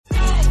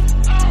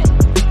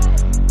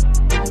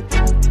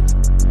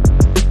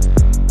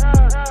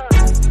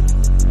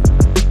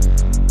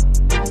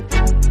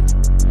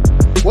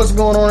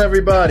going on,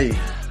 everybody?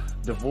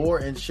 DeVore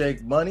and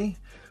Shake Money.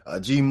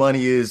 G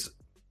Money is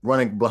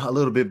running a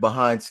little bit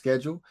behind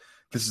schedule.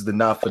 This is the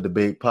Not for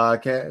Debate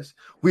podcast.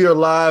 We are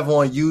live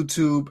on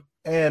YouTube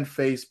and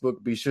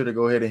Facebook. Be sure to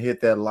go ahead and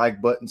hit that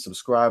like button,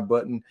 subscribe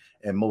button,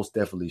 and most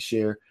definitely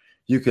share.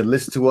 You can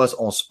listen to us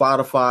on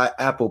Spotify,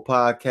 Apple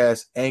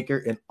Podcasts, Anchor,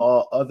 and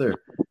all other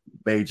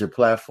major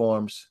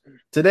platforms.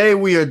 Today,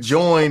 we are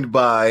joined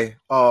by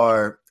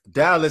our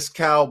Dallas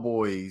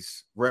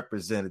Cowboys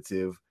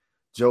representative,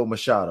 Joe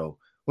Machado.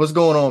 What's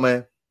going on,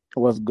 man?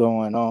 What's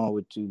going on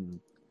with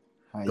you?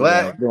 How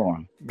Glad you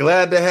doing?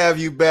 Glad to have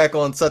you back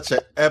on such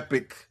an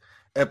epic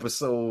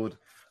episode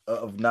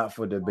of Not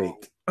for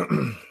Debate.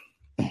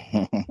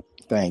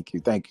 Thank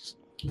you.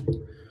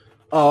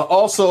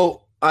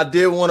 Also, I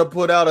did want to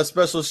put out a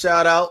special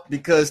shout out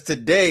because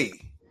today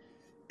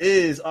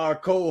is our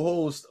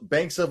co-host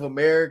Banks of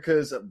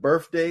America's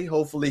birthday.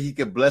 Hopefully he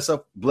can bless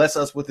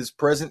us with his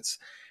presence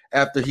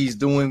after he's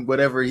doing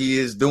whatever he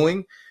is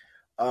doing.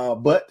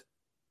 But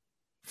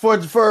for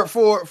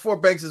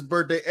Banks'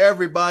 birthday,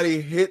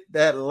 everybody hit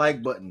that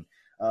like button.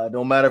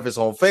 Don't matter if it's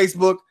on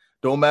Facebook,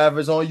 don't matter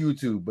if it's on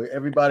YouTube, but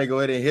everybody go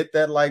ahead and hit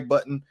that like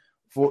button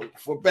for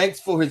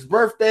Banks for his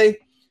birthday.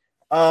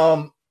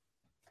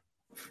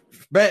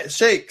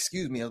 Shake,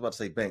 excuse me, I was about to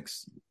say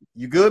Banks.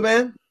 You good,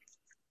 man?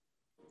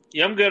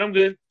 Yeah, I'm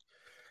good.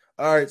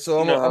 All right,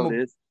 so I'm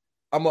gonna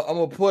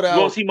put out.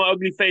 You won't see my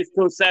ugly face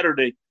till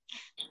Saturday.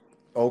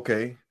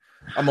 Okay,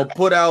 I'm gonna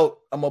put out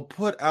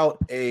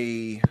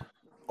a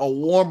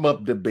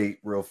warm-up debate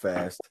real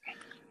fast.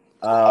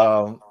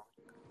 I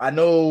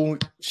know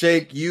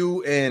Shake,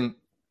 you and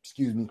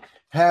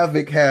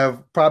Havoc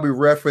have probably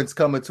referenced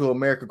Coming to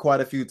America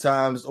quite a few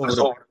times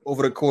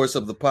over the course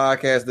of the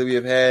podcast that we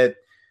have had.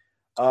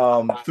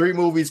 3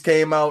 movies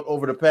came out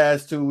over the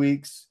past 2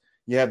 weeks.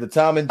 You have the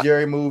Tom and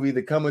Jerry movie,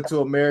 the Coming to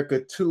America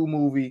 2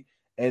 movie,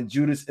 and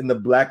Judas and the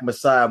Black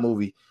Messiah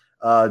movie.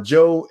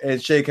 Joe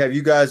and Shake, have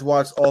you guys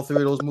watched all 3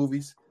 of those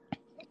movies?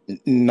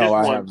 No,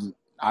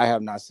 I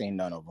have not seen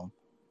none of them.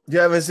 You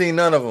haven't seen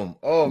none of them?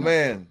 Oh, no.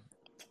 Man.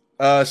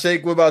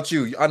 Shake, what about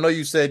you? I know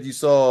you said you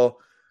saw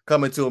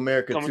Coming to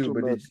America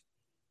 2,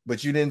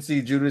 but you didn't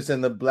see Judas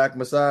and the Black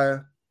Messiah?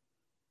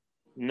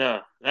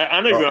 No. I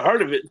never even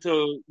heard of it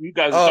until you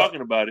guys were talking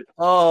about it.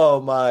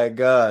 Oh, my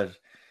gosh.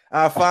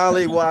 I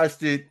finally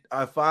watched it.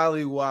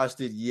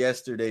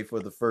 Yesterday for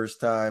the first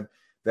time.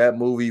 That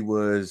movie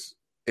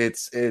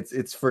it's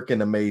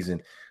freaking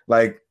amazing.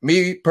 Like,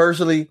 me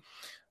personally,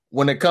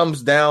 when it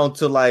comes down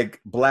to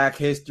like Black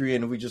history,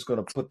 and we're just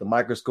going to put the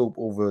microscope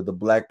over the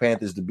Black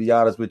Panthers, to be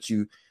honest with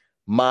you,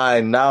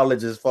 my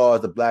knowledge as far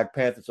as the Black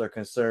Panthers are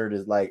concerned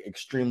is like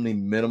extremely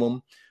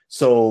minimum.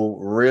 So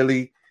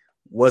really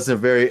wasn't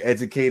very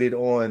educated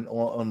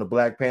on the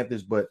Black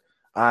Panthers, but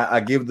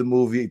I give the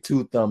movie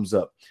 2 thumbs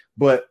up.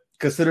 But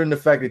considering the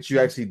fact that you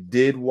actually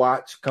did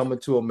watch Coming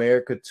to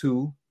America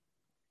 2,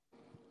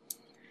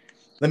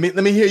 let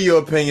me hear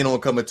your opinion on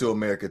Coming to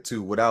America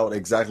 2 without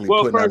exactly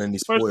putting out any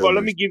spoilers. First of all,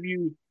 let me give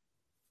you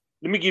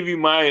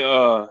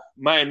my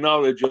my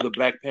knowledge of the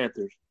Black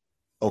Panthers.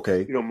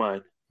 Okay, if you don't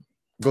mind.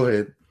 Go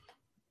ahead.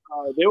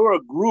 They were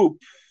a group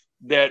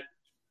that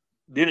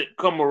didn't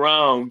come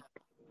around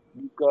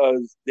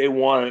because they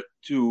wanted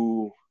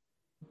to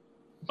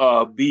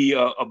be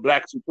a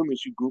black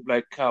supremacy group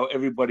like how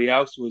everybody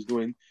else was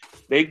doing.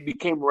 They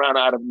became around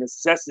out of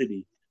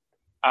necessity,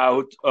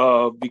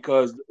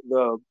 because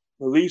the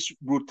police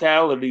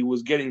brutality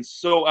was getting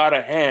so out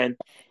of hand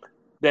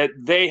that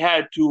they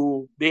had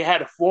to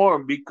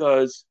form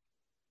because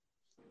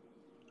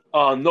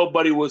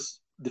nobody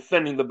was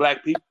defending the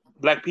black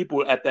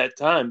people at that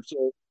time.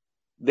 So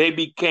they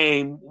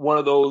became one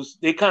of those.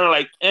 They kind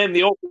of and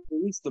they also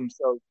policed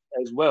themselves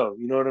as well.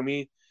 You know what I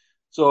mean?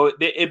 So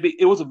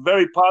it was a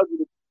very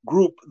positive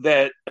group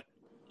that,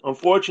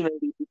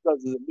 unfortunately,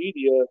 because of the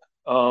media,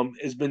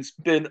 has been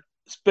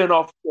spin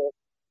off to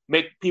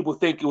make people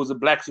think it was a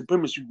black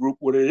supremacy group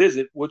when it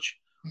isn't, which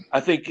I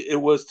think it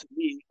was, to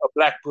me, a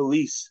black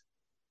police,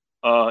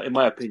 in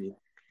my opinion.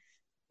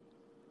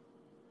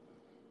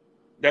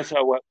 That's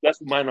what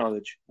my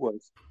knowledge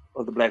was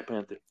of the Black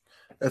Panther.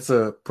 That's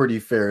a pretty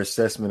fair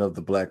assessment of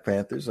the Black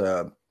Panthers.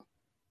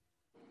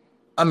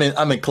 I'm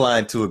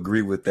inclined to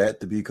agree with that,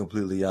 to be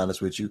completely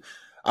honest with you.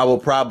 I will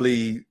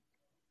probably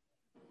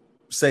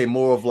say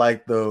more of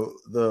like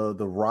the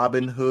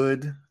Robin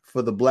Hood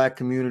for the black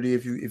community,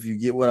 if you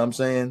get what I'm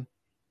saying.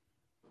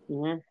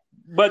 Mm-hmm.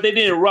 But they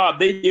didn't rob.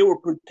 They were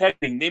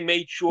protecting. They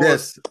made sure.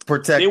 Yes,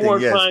 protecting. They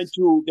weren't yes.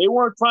 They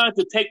weren't trying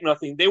to take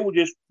nothing. They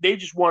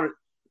just wanted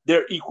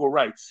their equal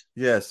rights.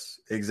 Yes,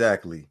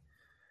 exactly.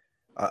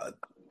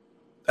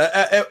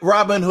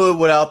 Robin Hood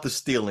without the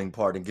stealing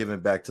part and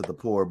giving back to the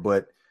poor,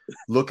 but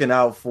looking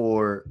out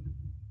for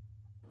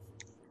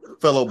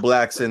fellow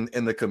blacks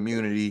in the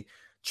community,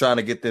 trying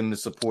to get them to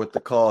support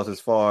the cause as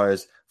far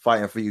as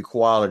fighting for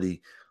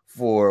equality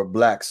for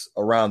blacks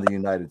around the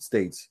United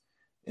States,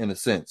 in a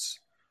sense.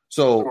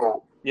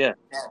 So, yeah,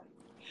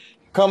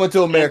 Coming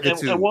to America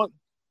too. One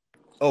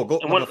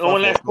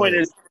last point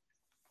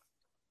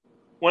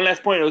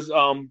is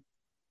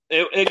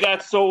it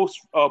got so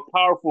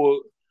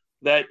powerful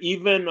that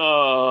even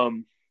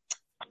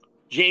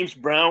James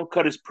Brown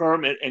cut his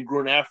perm and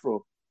grew an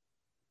afro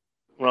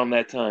around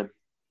that time.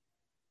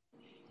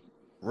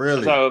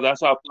 Really?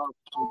 That's how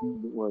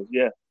powerful it was.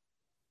 Yeah.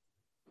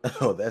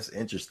 Oh, that's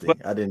interesting.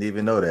 I didn't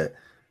even know that.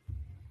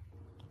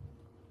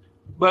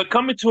 But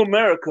Coming to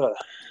America,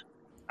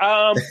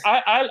 I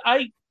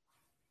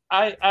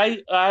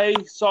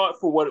saw it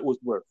for what it was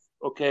worth.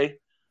 Okay.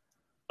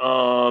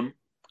 I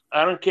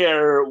don't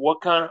care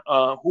what kind,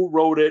 who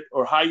wrote it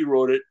or how you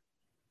wrote it.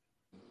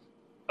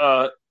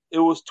 It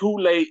was too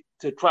late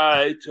to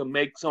try to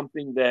make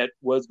something that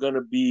was going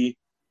to be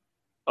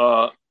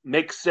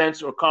make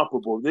sense or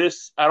comparable.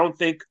 This, I don't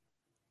think,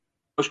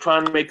 was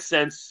trying to make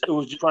sense. It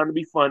was just trying to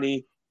be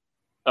funny.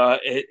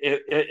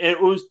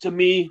 It was, to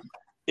me,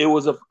 it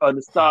was a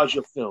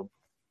nostalgia film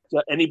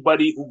to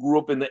anybody who grew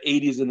up in the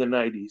 80s and the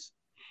 90s.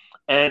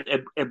 And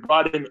it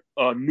brought in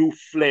a new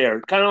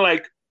flair, kind of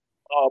like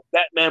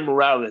Batman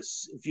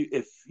Morales,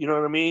 if you know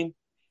what I mean.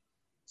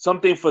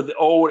 Something for the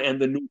old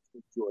and the new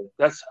to enjoy.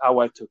 That's how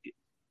I took it.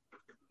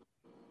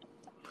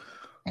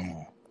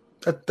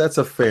 That's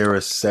a fair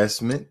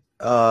assessment.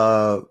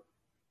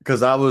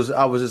 Because I was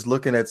just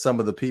looking at some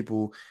of the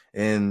people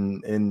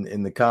in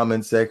the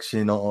comment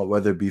section, on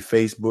whether it be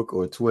Facebook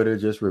or Twitter,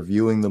 just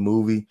reviewing the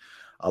movie.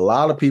 A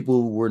lot of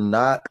people were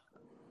not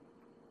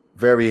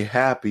very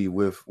happy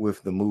with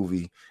the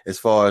movie as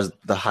far as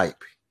the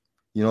hype.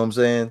 You know what I'm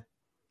saying?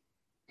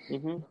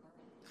 Mm-hmm.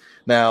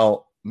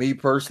 Now, me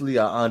personally,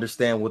 I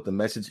understand what the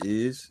message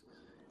is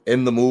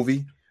in the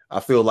movie. I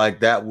feel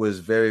like that was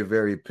very,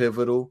 very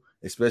pivotal,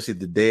 especially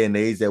the day and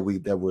age that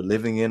we're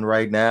living in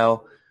right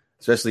now.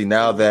 Especially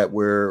now that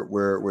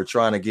we're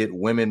trying to get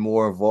women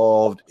more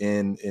involved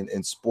in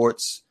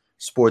sports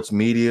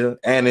media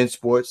and in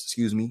sports,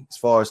 as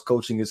far as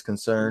coaching is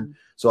concerned.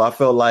 So I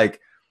felt like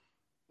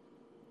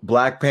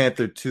Black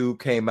Panther 2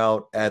 came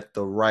out at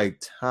the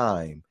right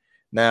time.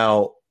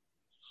 Now,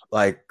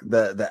 like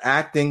the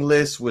acting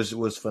list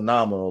was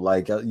phenomenal.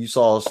 Like you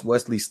saw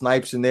Wesley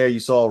Snipes in there, you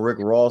saw Rick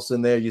Ross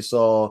in there, you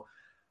saw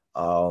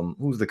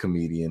who's the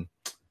comedian?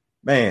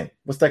 Man,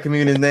 what's that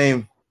comedian's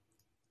name?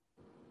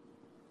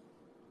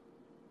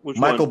 Which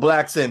Michael one?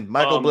 Blackson.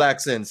 Michael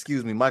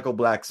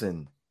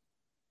Blackson.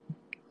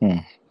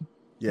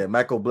 Yeah,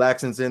 Michael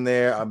Blackson's in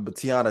there.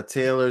 Tiana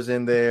Taylor's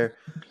in there.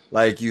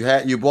 Like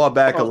you brought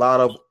back a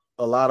lot of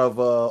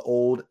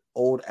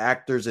old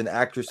actors and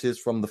actresses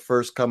from the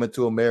first Coming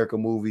to America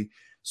movie.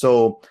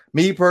 So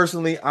me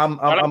personally, I'm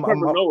Trevor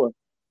Noah.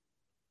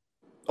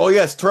 Oh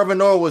yes, Trevor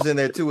Noah was in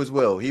there too as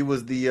well. He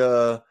was the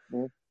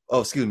oh,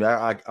 excuse me,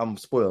 I'm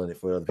spoiling it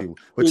for other people.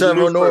 But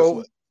Trevor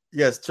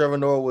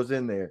Noah was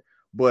in there.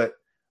 But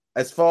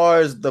as far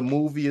as the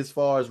movie, as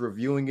far as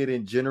reviewing it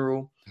in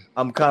general,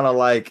 I'm kind of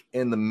like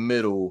in the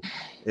middle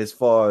as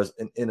far as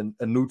in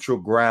a neutral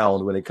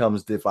ground when it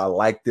comes to if I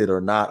liked it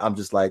or not. I'm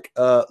just like,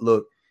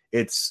 look,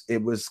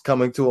 it was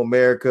Coming to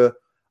America.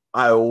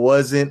 I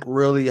wasn't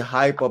really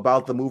hype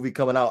about the movie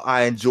coming out.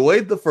 I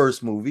enjoyed the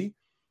first movie,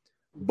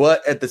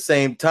 but at the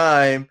same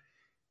time,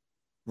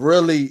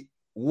 really,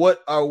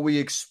 what are we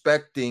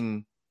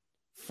expecting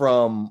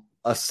from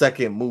a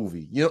second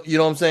movie? You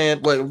know what I'm saying?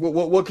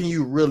 What can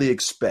you really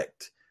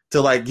expect to,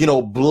 like,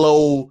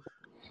 blow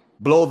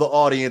the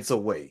audience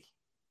away?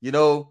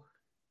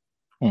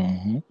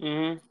 Mm-hmm.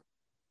 Mm-hmm.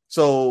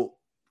 So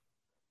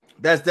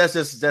that's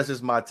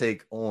just my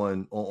take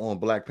on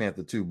Black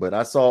Panther 2. But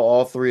I saw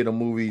all three of the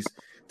movies.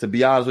 To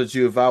be honest with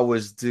you, if I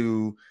was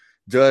to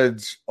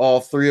judge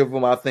all three of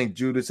them, I think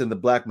Judas and the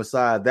Black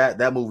Messiah,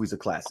 that movie's a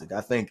classic.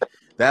 I think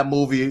that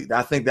movie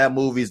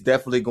is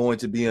definitely going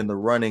to be in the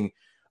running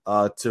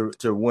to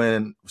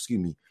win. Excuse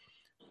me,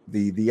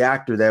 the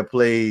actor that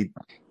played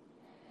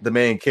the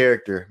main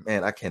character,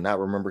 man, I cannot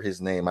remember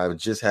his name. I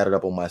just had it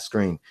up on my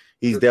screen.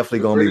 He's definitely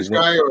going to be the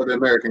British guy or the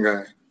American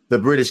guy. The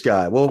British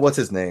guy. Well, what's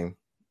his name?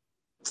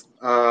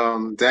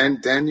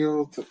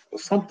 Daniel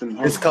something.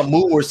 It's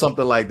Camus or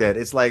something like that.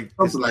 It's like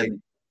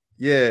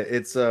yeah.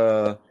 It's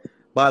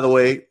By the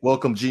way,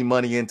 welcome G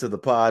Money into the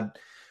pod.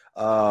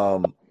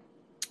 I'm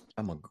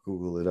gonna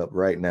Google it up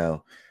right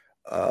now.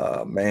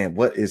 Man,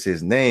 what is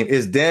his name?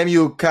 It's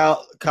Daniel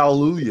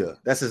Kaluuya.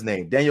 That's his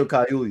name, Daniel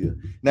Kaluuya.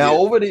 Now,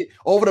 over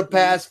the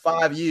past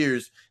 5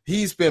 years,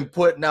 he's been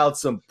putting out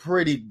some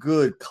pretty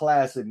good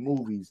classic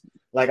movies.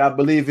 Like, I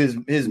believe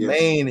his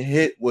main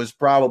hit was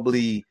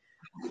probably,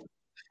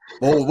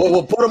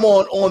 we'll put him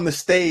on the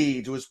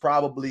stage, was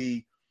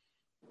probably,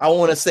 I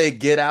want to say,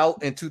 Get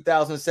Out in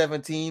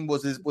 2017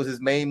 was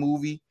his main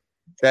movie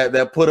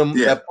that put him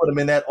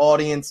in that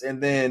audience,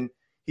 and then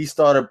he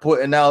started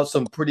putting out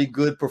some pretty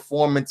good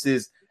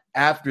performances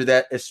after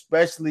that,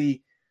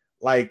 especially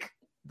like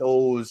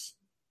those.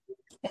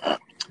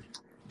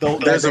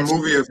 There's a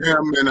movie of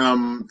him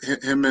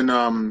and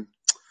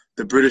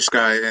the British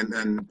guy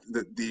and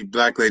the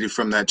black lady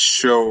from that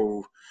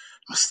show.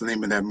 What's the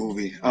name of that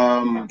movie?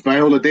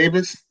 Viola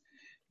Davis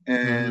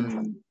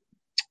and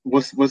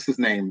what's his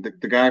name?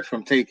 The guy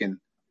from Taken.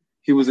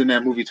 He was in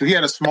that movie too. He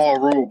had a small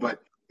role, but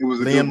it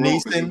was a Liam good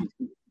role. Neeson.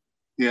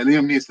 Yeah,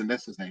 Liam Neeson.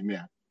 That's his name.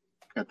 Yeah,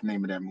 got the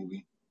name of that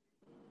movie.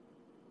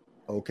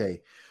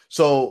 Okay,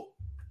 so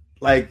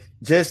like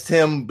just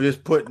him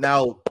just putting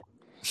out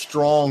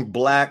strong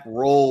black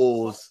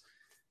roles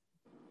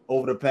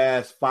over the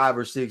past 5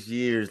 or 6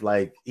 years,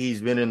 like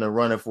he's been in the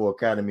running for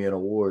Academy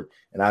Award.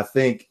 And I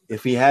think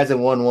if he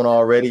hasn't won one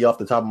already, off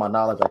the top of my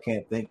knowledge, I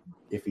can't think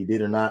if he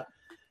did or not.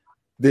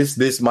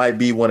 This might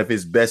be one of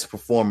his best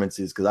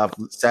performances because I've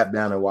sat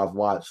down and I've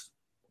watched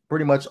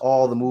pretty much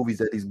all the movies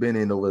that he's been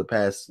in over the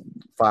past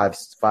five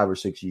or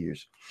 6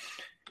 years.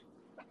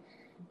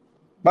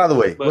 By the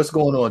way, what's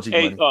going on, G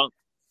Money?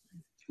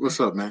 What's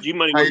up, man? G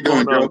Money, how you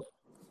doing, Joe?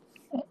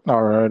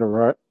 All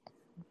right.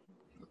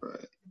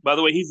 By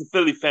the way, he's a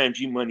Philly fan.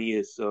 G Money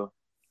is so.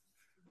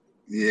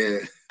 Yeah.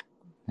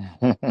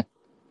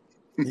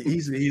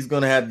 he's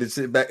gonna have to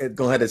sit back.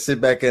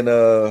 In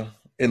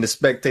the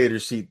spectator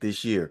seat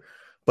this year.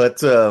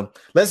 But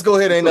let's go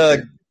ahead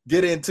and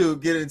get into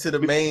the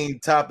main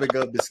topic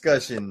of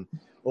discussion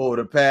over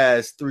the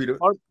past 2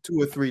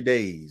 or 3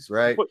 days,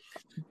 right?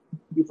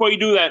 Before you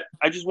do that,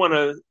 I just want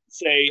to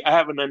say I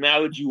have an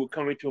analogy with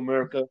Coming to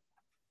America.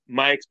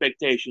 My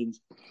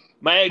expectations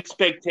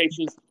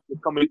for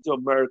Coming to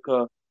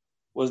America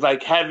was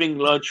like having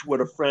lunch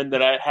with a friend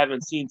that I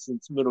haven't seen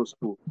since middle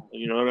school.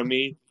 You know what I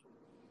mean?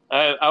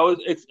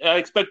 I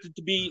expected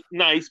to be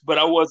nice, but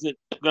I wasn't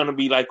gonna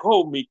be like,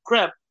 holy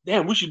crap,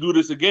 damn, we should do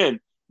this again.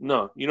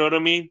 No, you know what I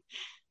mean?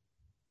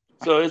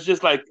 So it's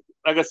just like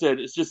I said,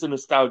 it's just a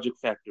nostalgic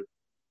factor.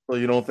 So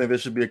you don't think there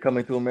should be a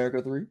Coming to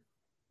America 3?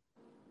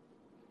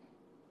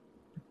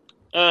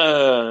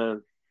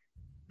 I'll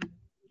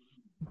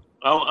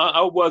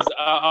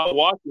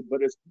watch it,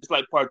 but it's just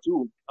like part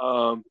 2.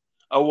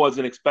 I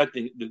wasn't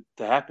expecting it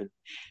to happen.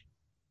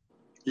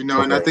 You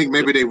know, and I think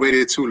maybe they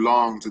waited too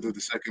long to do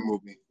the second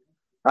movie.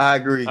 I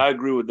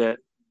agree with that.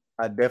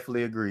 I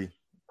definitely agree.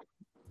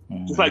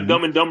 Just like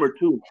Dumb and Dumber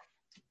 2.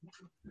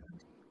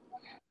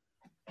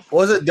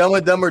 Was it Dumb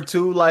and Dumber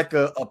 2 like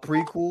a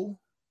prequel?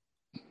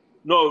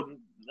 No,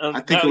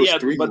 I think it was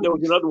 3 but movies. there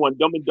was another one,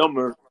 Dumb and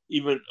Dumber,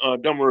 even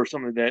Dumber or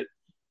something like that,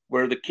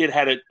 where the kid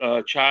had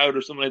a child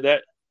or something like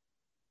that,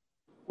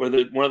 where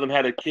one of them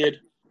had a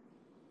kid.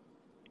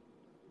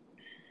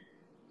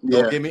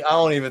 Yeah. I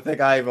don't even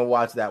think I even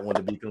watched that one,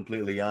 to be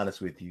completely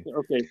honest with you.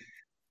 Okay.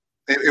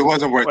 It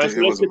wasn't worth it. So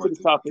let's get to the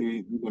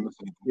topic.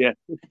 Yeah.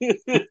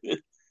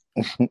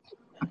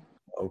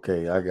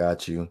 Okay, I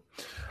got you.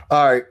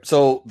 All right.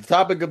 So the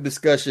topic of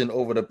discussion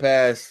over the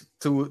past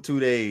two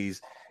days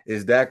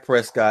is Dak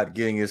Prescott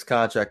getting his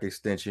contract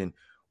extension,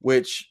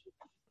 which,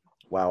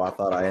 wow, I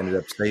thought I ended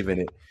up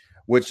saving it,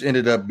 which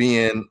ended up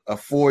being a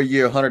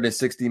 4-year,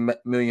 $160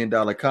 million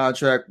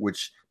contract,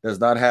 which does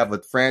not have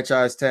a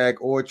franchise tag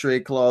or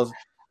trade clause.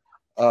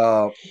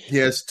 He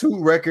has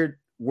 2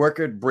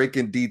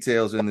 record-breaking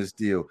details in this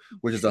deal,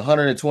 which is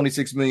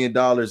 $126 million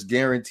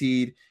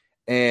guaranteed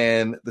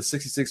and the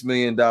 $66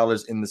 million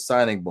in the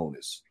signing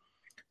bonus.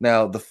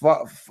 Now, the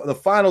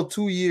final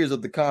 2 years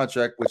of the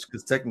contract, which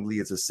because technically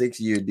it's a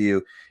 6-year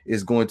deal,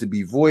 is going to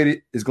be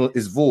void.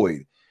 Is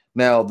void.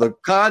 Now, the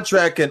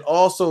contract can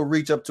also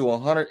reach up to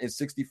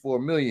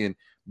 $164 million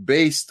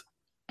based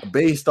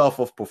off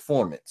of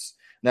performance.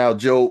 Now,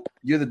 Joe,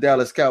 you're the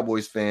Dallas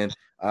Cowboys fan.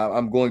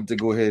 I'm going to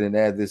go ahead and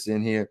add this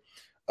in here.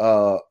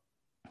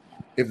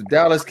 If the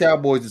Dallas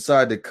Cowboys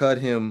decide to cut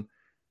him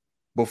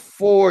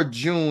before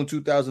June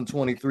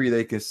 2023,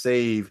 they can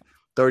save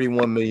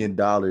 $31 million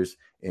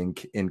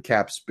in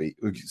cap space.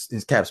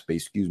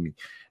 Excuse me.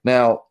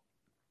 Now,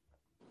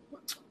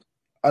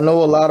 I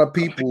know a lot of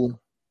people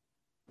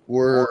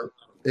were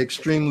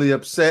extremely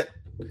upset.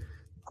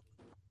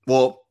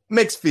 Well,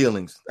 mixed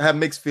feelings. I have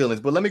mixed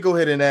feelings, but let me go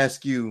ahead and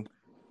ask you,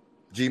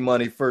 G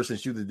Money, first,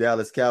 since you're the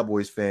Dallas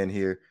Cowboys fan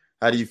here.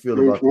 How do you feel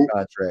about the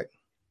contract?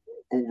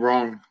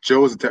 Wrong.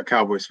 Joe is a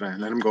Cowboys fan.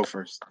 Let him go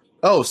first.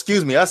 Oh,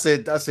 excuse me. I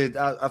thought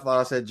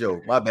I said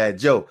Joe. My bad.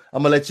 Joe,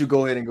 I'm gonna let you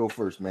go ahead and go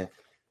first, man.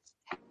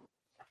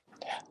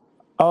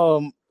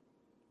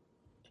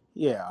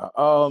 Yeah.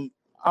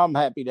 I'm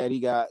happy that he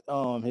got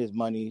his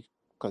money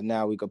because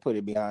now we could put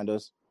it behind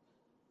us.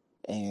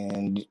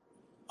 And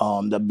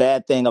the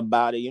bad thing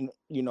about it,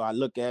 you know, I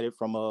look at it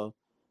from a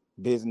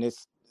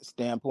business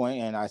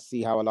standpoint, and I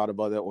see how a lot of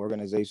other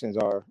organizations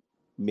are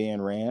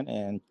being ran.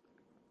 And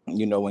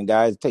you know, when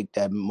guys take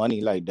that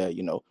money like that,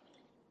 you know,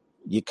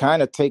 you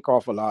kind of take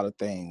off a lot of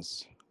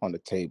things on the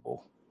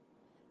table.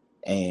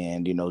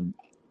 And you know,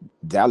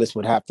 Dallas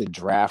would have to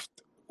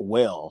draft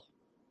well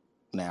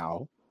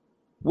now,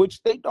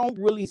 which they don't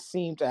really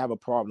seem to have a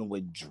problem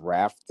with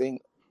drafting.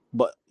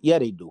 But yeah,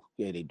 they do.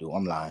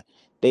 I'm lying.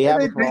 They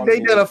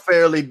did a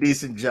fairly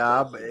decent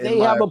job.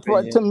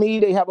 To me,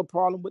 they have a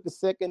problem with the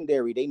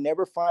secondary. They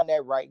never find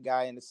that right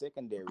guy in the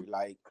secondary.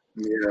 Like,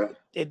 yeah,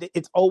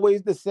 it's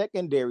always the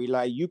secondary.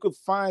 Like, you could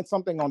find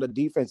something on the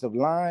defensive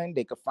line.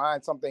 They could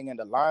find something in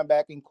the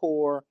linebacking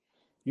core,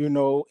 you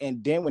know.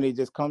 And then when it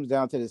just comes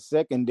down to the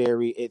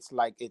secondary, it's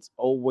like it's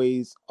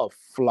always a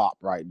flop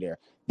right there.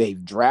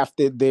 They've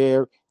drafted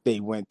there. They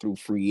went through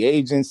free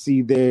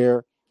agency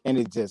there. and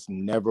it just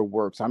never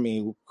works. I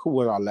mean, who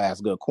was our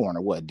last good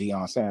corner? What,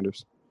 Deion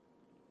Sanders?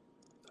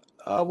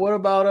 What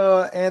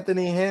about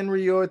Anthony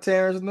Henry or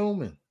Terrence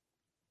Newman?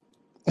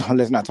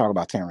 Let's not talk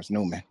about Terrence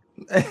Newman.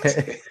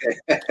 Anthony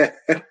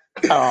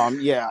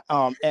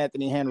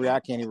Henry. I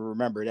can't even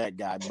remember that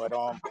guy, but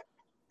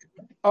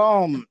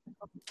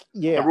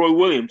yeah, And Roy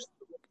Williams.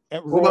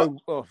 And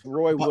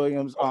Roy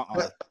Williams.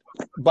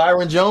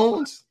 Byron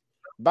Jones.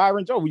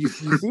 Byron Jones.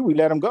 You see, we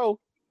let him go.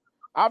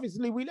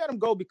 Obviously, we let him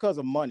go because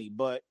of money.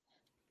 But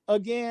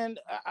again,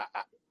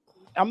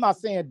 I'm not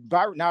saying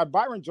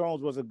Byron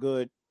Jones was a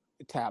good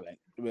talent,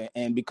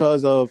 and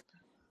because of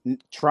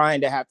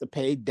trying to have to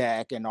pay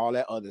Dak and all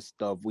that other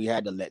stuff, we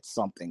had to let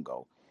something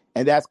go,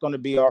 and that's going to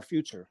be our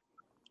future.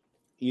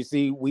 You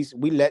see, we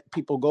let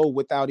people go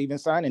without even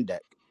signing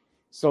Dak,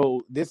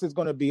 so this is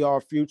going to be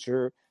our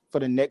future for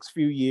the next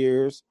few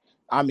years.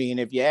 I mean,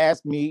 if you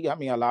ask me, I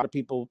mean, a lot of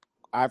people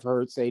I've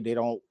heard say they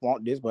don't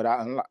want this, but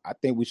I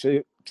think we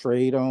should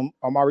trade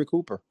Amari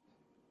Cooper.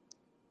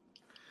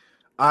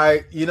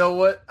 You know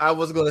what? I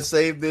was going to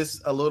save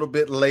this a little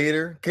bit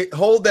later.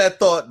 Hold that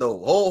thought, though.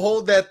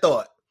 Hold that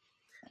thought.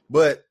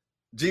 But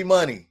G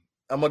Money,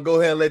 I'm gonna go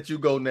ahead and let you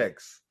go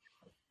next.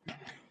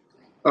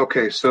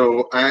 Okay,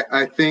 so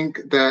I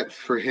think that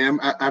for him,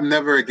 I'm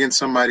never against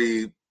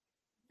somebody,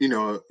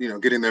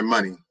 getting their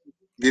money,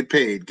 get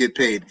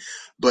paid.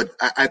 But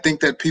I think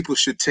that people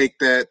should take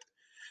that,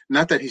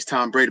 not that he's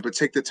Tom Brady, but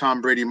take the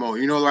Tom Brady mode.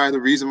 You know why the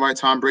reason why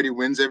Tom Brady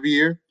wins every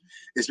year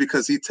is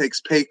because he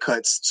takes pay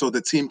cuts so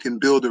the team can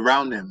build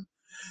around him.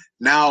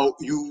 Now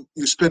you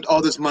spent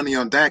all this money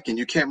on Dak and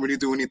you can't really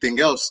do anything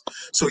else.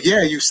 So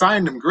yeah, you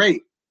signed him,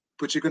 great,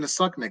 but you're gonna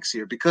suck next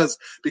year because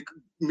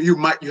you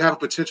have a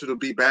potential to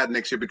be bad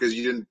next year because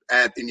you didn't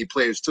add any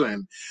players to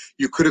him.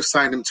 You could have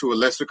signed him to a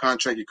lesser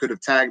contract. You could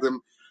have tagged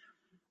him,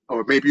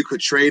 or maybe you could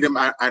trade him.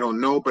 I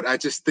don't know, but I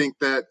just think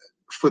that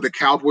for the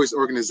Cowboys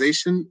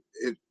organization,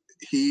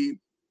 he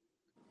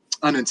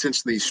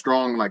unintentionally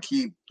strong.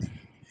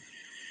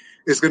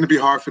 It's going to be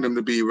hard for them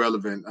to be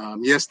relevant.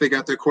 Yes, they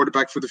got their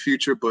quarterback for the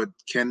future, but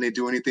can they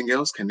do anything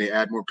else? Can they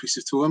add more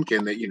pieces to him?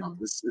 Can they,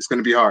 it's going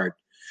to be hard.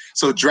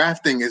 So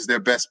drafting is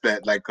their best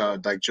bet, like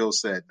Joe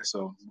said.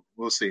 So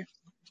we'll see.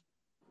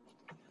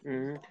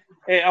 Mm-hmm.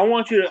 Hey, I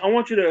want you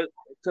to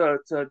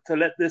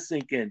let this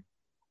sink in.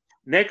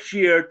 Next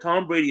year,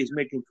 Tom Brady is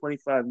making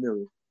 $25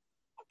 million.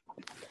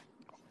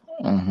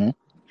 Mm-hmm.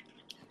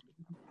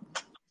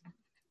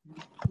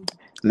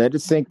 Let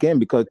it sink in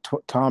because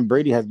Tom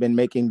Brady has been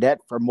making that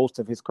for most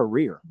of his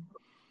career.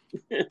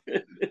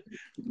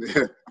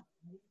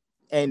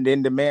 And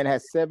then the man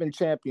has 7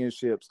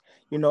 championships.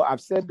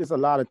 I've said this a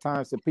lot of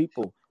times to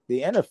people.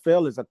 The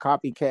NFL is a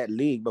copycat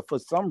league, but for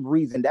some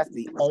reason, that's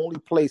the only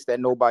place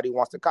that nobody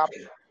wants to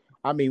copy.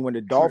 I mean, when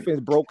the Dolphins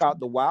broke out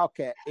the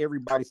Wildcat,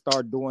 everybody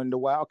started doing the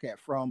Wildcat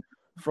from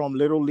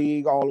Little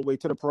League all the way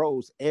to the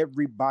pros.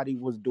 Everybody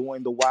was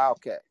doing the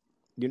Wildcat,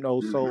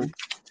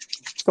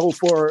 So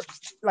for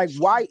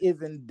why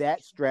isn't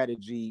that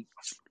strategy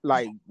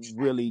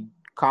really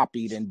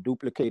copied and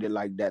duplicated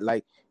like that?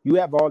 Like you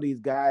have all these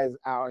guys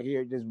out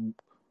here just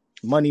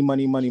money,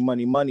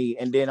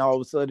 and then all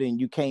of a sudden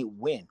you can't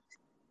win.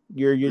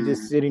 You're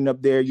just sitting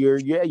up there. You're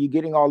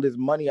getting all this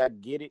money. I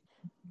get it,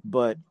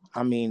 but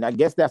I mean, I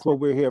guess that's what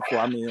we're here for.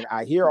 I mean,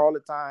 I hear all the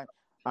time,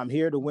 I'm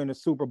here to win a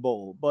Super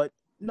Bowl, but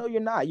no,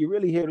 you're not. You're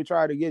really here to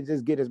try to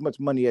get as much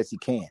money as you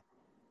can.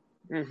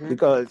 Mm-hmm.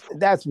 Because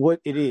that's what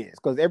it is.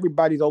 Because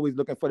everybody's always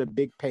looking for the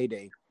big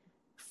payday,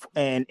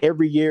 and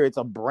every year it's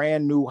a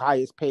brand new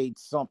highest paid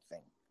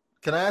something.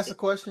 Can I ask a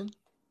question?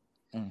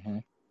 Mm-hmm.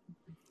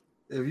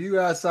 If you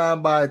got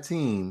signed by a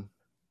team,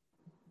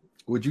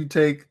 would you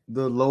take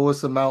the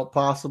lowest amount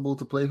possible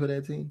to play for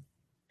that team?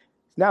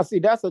 Now, see,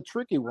 that's a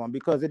tricky one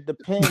because it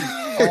depends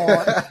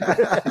on.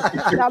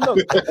 Now, look,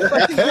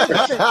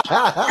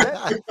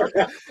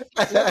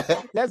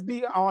 let's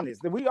be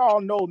honest. We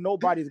all know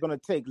nobody's going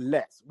to take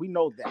less. We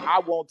know that. I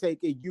won't take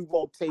it. You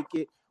won't take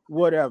it.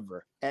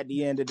 Whatever. At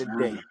the end of the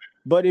day,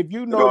 but if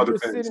you're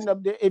sitting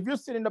up there, if you're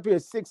sitting up here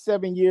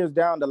 6-7 years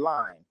down the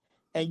line,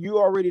 and you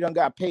already done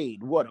got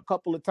paid a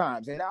couple of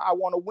times, and now I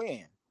want to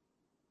win.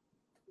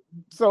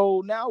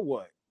 So now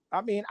what?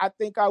 I mean, I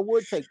think I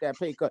would take that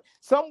pay cut.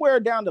 Somewhere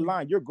down the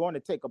line, you're going to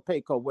take a pay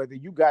cut, whether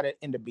you got it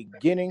in the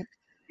beginning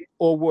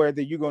or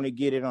whether you're going to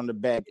get it on the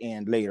back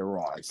end later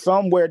on.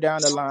 Somewhere down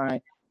the line,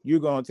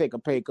 you're going to take a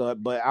pay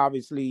cut. But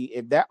obviously,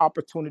 if that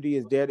opportunity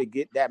is there to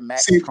get that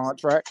max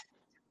contract,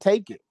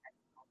 take it.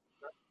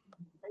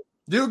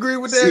 Do you agree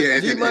with that,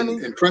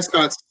 G-Money? In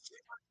Prescott's,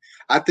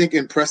 I think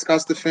in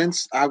Prescott's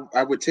defense,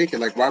 I would take it.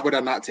 Like, why would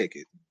I not take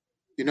it?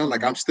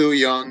 I'm still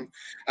young.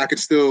 I could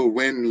still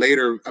win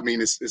later. I mean,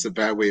 it's a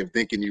bad way of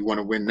thinking you want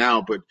to win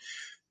now, but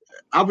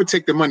I would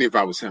take the money if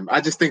I was him.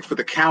 I just think for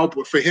the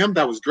Cowboys, for him,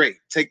 that was great.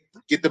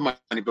 Get the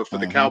money, but for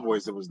the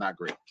Cowboys, it was not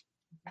great.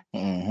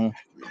 Mm-hmm.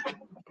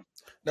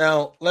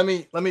 Now, let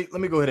me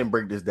go ahead and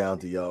break this down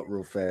to y'all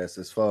real fast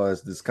as far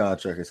as this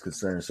contract is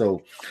concerned.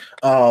 So,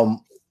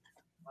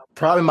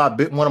 probably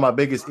one of my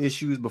biggest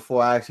issues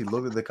before I actually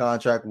looked at the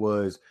contract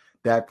was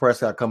Dak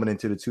Prescott coming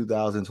into the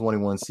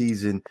 2021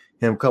 season,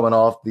 him coming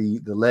off the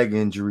leg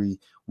injury,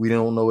 we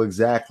don't know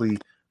exactly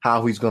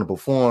how he's going to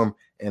perform.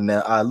 And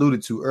I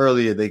alluded to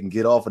earlier, they can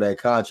get off of that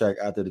contract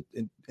after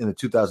in the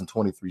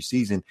 2023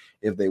 season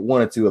if they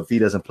wanted to, if he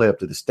doesn't play up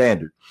to the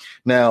standard.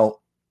 Now,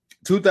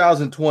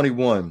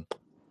 2021,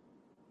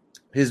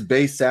 his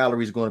base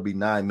salary is going to be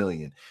 $9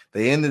 million.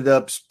 They ended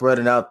up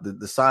spreading out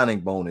the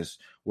signing bonus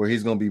where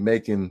he's going to be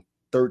making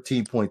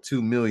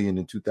 $13.2 million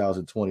in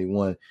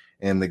 2021,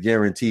 and the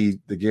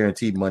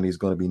guaranteed money is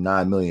going to be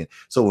 $9 million.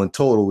 So in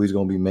total, he's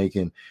going to be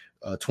making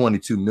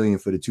 $22 million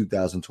for the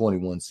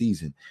 2021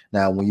 season.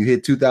 Now, when you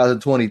hit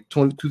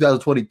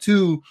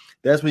 2022,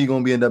 that's when you're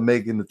going to end up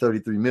making the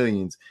 $33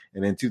 millions,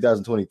 and then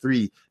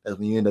 2023, that's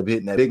when you end up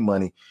hitting that big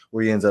money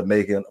where he ends up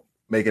making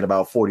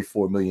about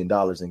 $44 million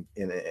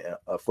in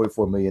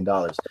 $44 million.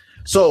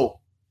 So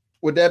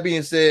with that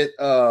being said,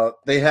 they're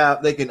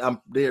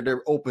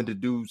open to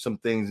do some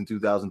things in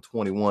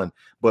 2021.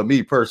 But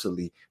me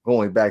personally,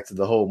 going back to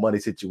the whole money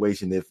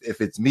situation,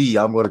 if it's me,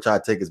 I'm going to try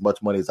to take as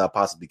much money as I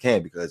possibly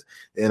can because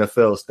the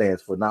NFL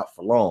stands for not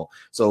for long.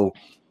 So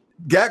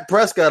Dak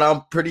Prescott,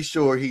 I'm pretty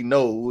sure he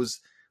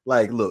knows,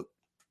 like, look,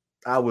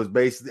 I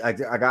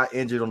got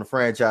injured on the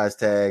franchise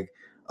tag.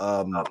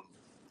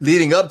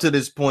 Leading up to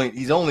this point,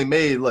 he's only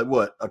made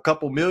a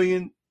couple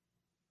million?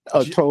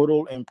 A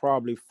total and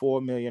probably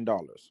 $4 million.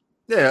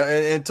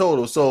 Yeah, in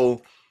total.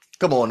 So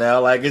come on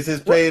now, like it's his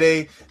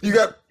payday. You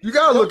got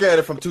to look at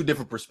it from two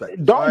different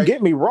perspectives. Don't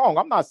get me wrong.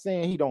 I'm not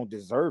saying he don't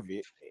deserve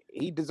it.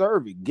 He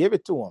deserves it. Give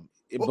it to him.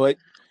 But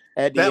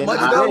at the end of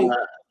the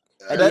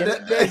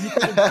day,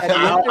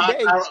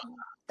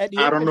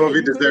 I don't know if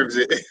he deserves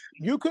it.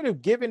 You could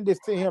have given this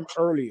to him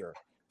earlier,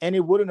 and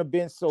it wouldn't have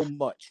been so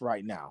much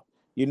right now.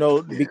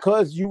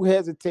 Because you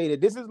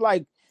hesitated. This is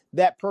like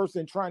that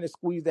person trying to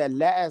squeeze that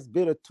last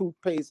bit of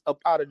toothpaste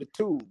up out of the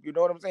tube. You know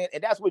what I'm saying?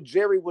 And that's what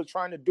Jerry was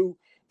trying to do,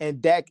 and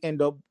Dak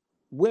ended up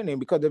winning.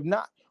 Because if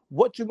not,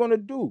 what you going to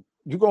do?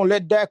 You're going to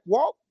let Dak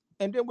walk,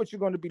 and then what you're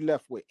going to be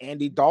left with?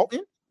 Andy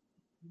Dalton?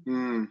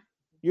 You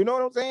know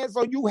what I'm saying?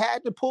 So you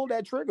had to pull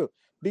that trigger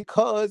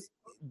because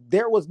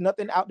there was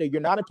nothing out there. You're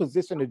not in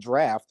position to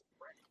draft.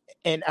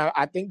 And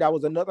I think that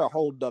was another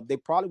holdup. They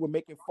probably were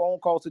making phone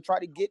calls to try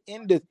to get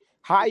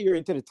higher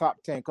into the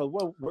top 10 because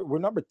we're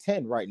number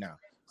 10 right now.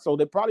 So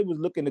they probably was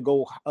looking to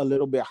go a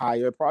little bit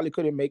higher. Probably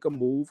couldn't make a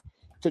move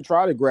to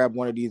try to grab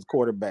one of these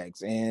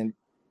quarterbacks. And,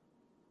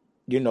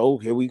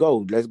 here we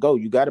go. Let's go.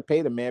 You got to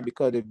pay the man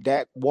because if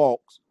Dak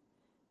walks,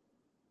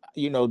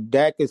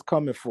 Dak is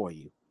coming for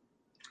you.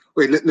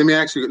 Wait, let me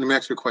ask you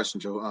a question,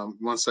 Joe.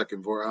 1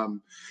 second, Vor.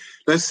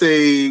 Let's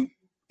say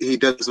he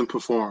doesn't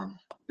perform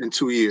in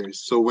 2 years.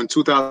 So when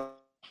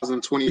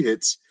 2020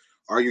 hits,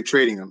 are you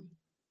trading him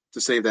to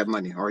save that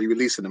money? Or are you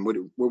releasing him? What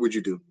would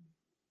you do?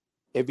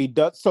 If he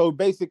does, so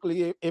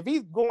basically, if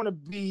he's going to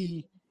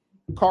be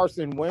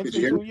Carson Wentz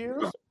in 2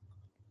 years,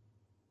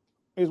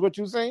 is what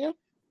you're saying?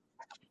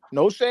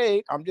 No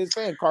shade. I'm just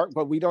saying,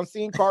 but we don't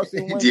see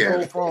Carson Wentz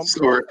go from.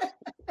 Sure.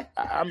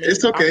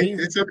 It's okay.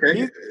 It's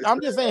okay. I'm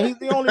just saying he's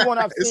the only one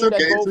I've seen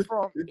go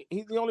from.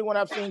 He's the only one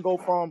I've seen go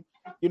from,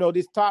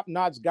 this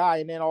top-notch guy,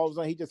 and then all of a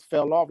sudden he just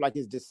fell off like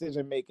his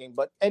decision making.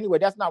 But anyway,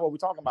 that's not what we're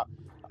talking about.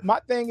 My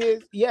thing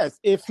is, yes,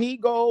 if he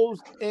goes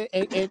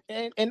and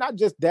not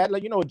just that,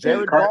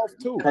 Jared Goff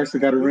too. Carson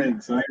got a ring,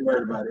 so I ain't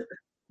worried about it.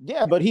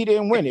 Yeah, but he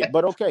didn't win it.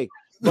 But okay,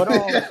 but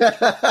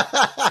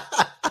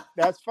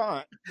that's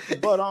fine.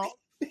 But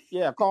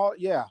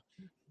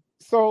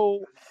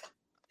So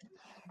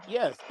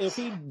yes, if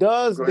he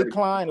does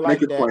decline like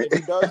that, if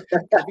he does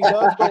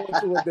go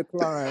into a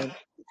decline,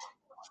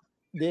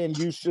 then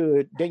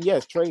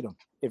yes, trade him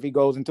if he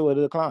goes into a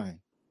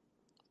decline.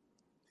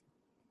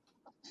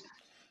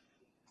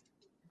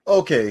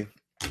 Okay.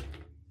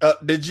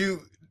 Did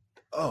you?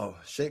 Oh,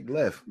 Shake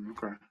left.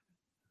 Okay.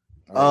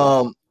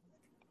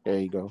 There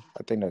you go.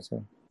 I think that's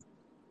him.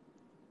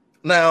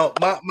 Now,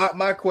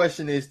 my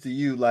question is to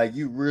you: like,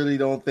 you really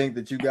don't think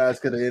that you guys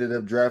could have ended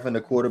up drafting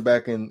a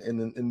quarterback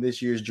in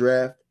this year's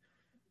draft?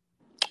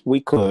 We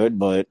could,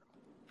 but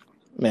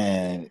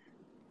man,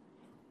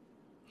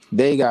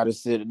 they got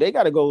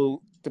to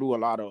go through a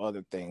lot of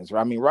other things.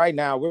 I mean, right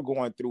now we're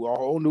going through a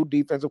whole new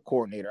defensive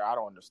coordinator. I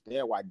don't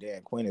understand why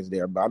Dan Quinn is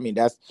there, but I mean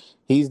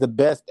he's the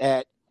best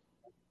at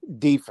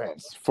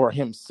defense for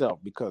himself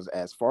because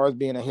as far as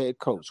being a head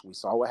coach, we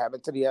saw what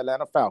happened to the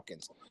Atlanta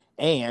Falcons,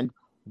 and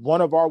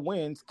one of our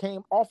wins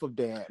came off of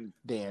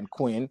Dan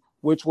Quinn,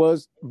 which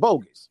was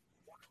bogus.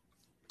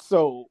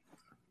 So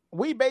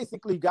we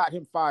basically got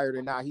him fired,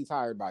 and now he's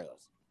hired by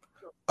us.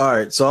 All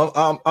right, so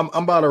I'm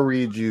about to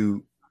read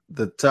you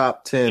the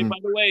top 10. Hey, by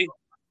the way,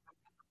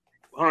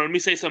 hold on, let me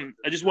say something.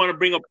 I just want to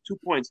bring up 2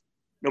 points.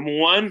 Number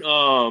one,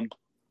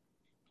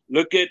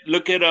 look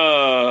at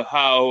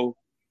how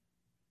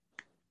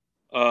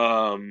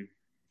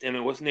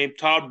what's his name?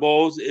 Todd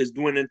Bowles is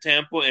doing in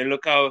Tampa, and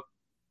look how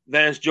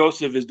Vance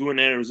Joseph is doing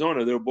in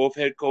Arizona. They're both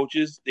head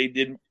coaches.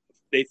 They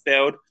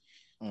failed,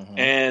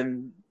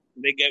 and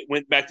they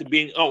went back to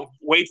being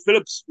Wade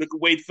Phillips. Look at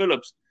Wade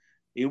Phillips.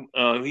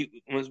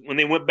 When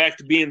they went back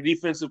to being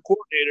defensive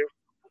coordinator,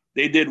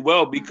 they did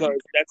well because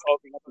that's all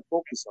they have to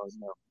focus on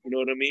now. You know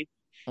what I mean?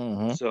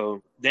 Mm-hmm.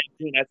 So Dan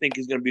Quinn, I think,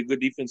 is going to be a good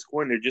defensive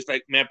coordinator, just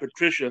like Matt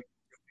Patricia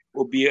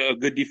will be a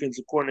good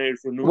defensive coordinator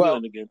for New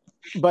England again.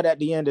 But at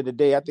the end of the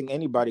day, I think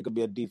anybody could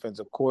be a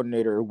defensive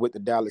coordinator with the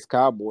Dallas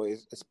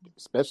Cowboys,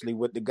 especially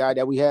with the guy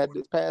that we had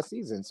this past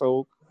season.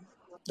 So,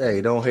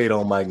 hey, don't hate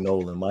on Mike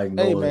Nolan. Mike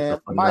hey, Nolan is man,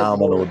 a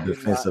phenomenal Mike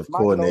defensive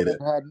Nolan coordinator.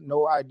 had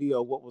no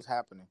idea what was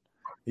happening.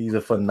 He's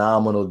a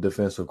phenomenal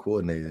defensive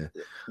coordinator.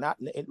 Not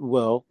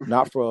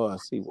for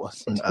us. He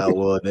wasn't.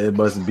 Well, it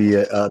must be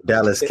a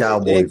Dallas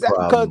Cowboy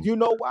problem. Because you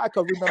know why?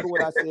 Because remember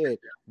what I said.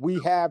 We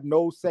have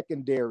no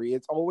secondary.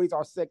 It's always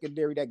our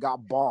secondary that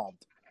got bombed.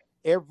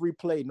 Every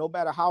play, no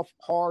matter how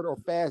hard or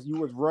fast you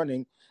was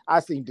running, I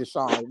seen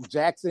Deshaun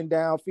Jackson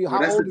downfield.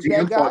 How old is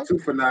that guy? Too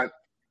for not.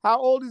 How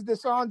old is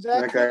Deshaun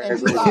Jackson? And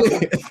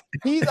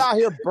he's out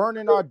here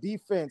burning our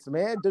defense,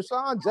 man.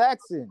 Deshaun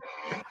Jackson.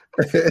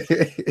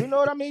 You know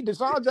what I mean?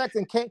 Deshaun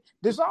Jackson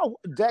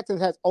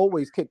has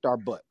always kicked our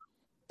butt.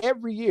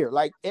 Every year.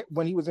 Like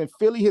when he was in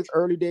Philly, his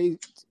early days,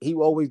 he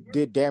always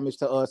did damage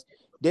to us.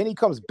 Then he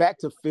comes back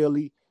to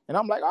Philly, and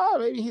I'm like, oh,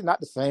 maybe he's not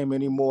the same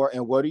anymore.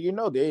 And what do you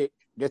know? They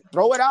just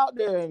throw it out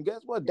there, and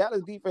guess what?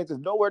 Dallas defense is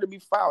nowhere to be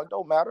found. It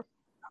don't matter.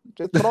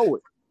 Just throw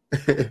it.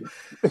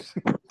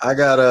 I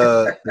got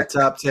the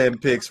top 10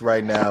 picks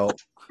right now.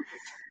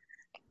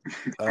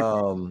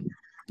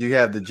 You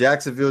have the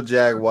Jacksonville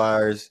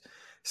Jaguars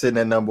sitting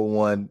at number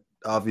 1.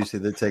 Obviously,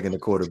 they're taking the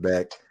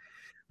quarterback,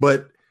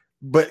 but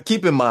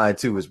keep in mind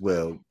too as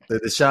well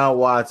that Deshaun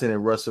Watson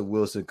and Russell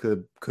Wilson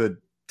could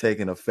take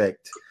an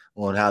effect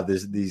on how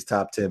these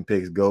top 10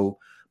 picks go.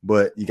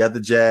 But you got the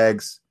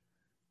Jags,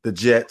 the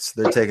Jets,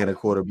 they're taking a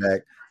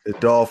quarterback. The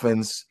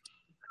Dolphins,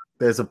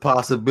 there's a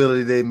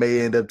possibility they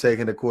may end up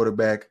taking a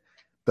quarterback.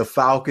 The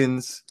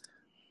Falcons,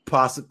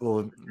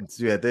 possible.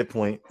 At that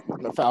point,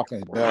 the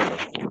Falcons better.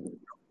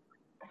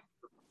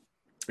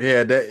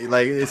 Yeah,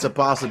 it's a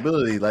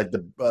possibility. Like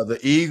the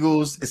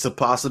Eagles, it's a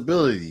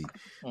possibility.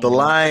 The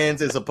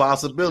Lions is a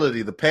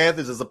possibility. The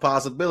Panthers is a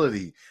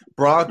possibility.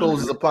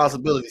 Broncos is a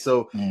possibility.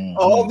 So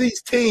all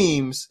these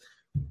teams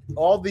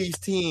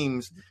within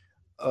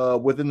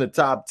the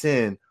top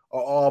 10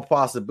 are all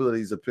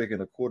possibilities of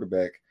picking a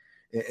quarterback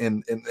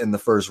in the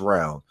first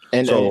round.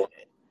 And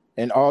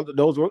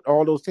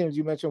all those teams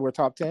you mentioned were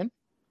top 10?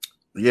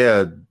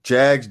 Yeah,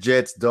 Jags,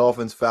 Jets,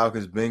 Dolphins,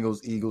 Falcons, Bengals,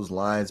 Eagles,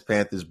 Lions,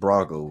 Panthers,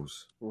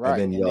 Broncos. Right,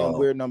 and then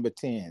we're number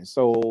 10.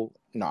 So,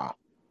 nah.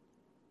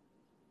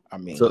 I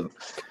mean,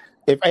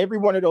 if every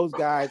one of those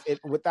guys,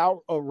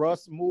 without a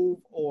Russ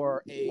move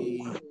or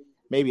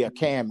maybe a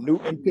Cam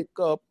Newton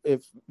pickup,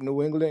 if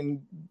New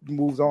England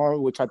moves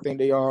on, which I think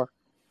they are,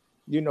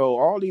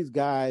 all these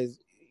guys,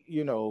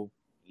 all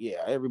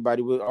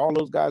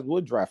those guys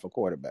would draft a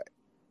quarterback.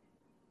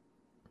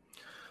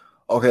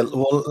 Okay,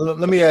 well,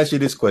 let me ask you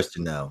this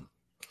question now.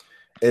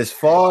 As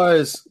far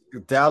as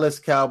Dallas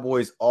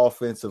Cowboys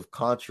offensive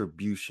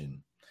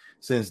contribution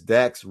since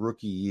Dak's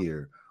rookie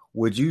year,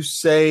 would you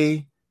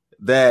say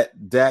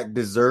that Dak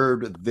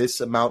deserved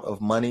this amount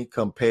of money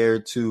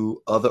compared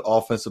to other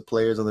offensive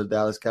players on the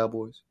Dallas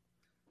Cowboys?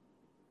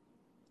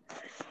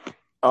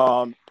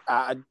 I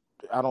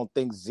don't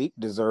think Zeke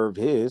deserved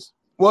his.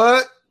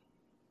 What?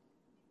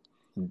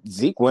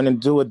 Zeke went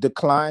into a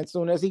decline as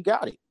soon as he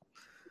got it.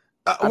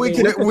 We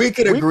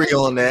could agree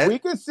on that. We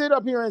can sit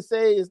up here and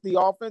say it's the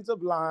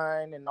offensive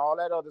line and all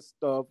that other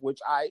stuff, which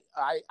I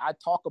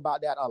talk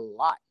about that a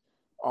lot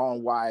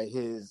on why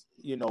his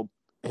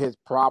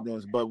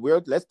problems. But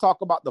let's talk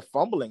about the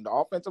fumbling. The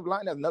offensive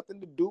line has nothing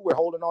to do with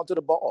holding on to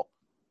the ball.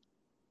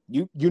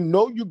 You're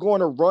going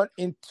to run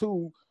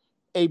into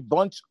a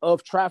bunch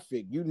of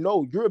traffic.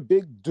 You're a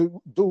big dude.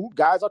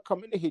 Guys are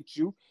coming to hit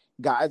you.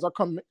 Guys are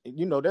coming.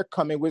 They're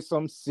coming with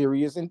some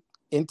serious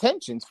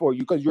intentions for you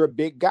because you're a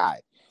big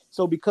guy.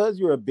 So because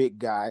you're a big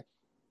guy,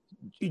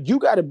 you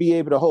got to be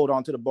able to hold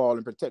on to the ball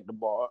and protect the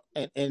ball.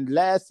 And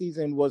last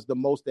season was the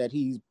most that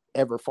he's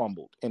ever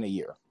fumbled in a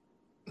year.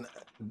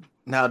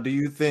 Now, do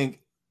you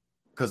think,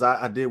 because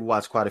I did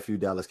watch quite a few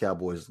Dallas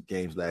Cowboys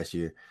games last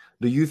year,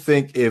 do you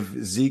think if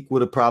Zeke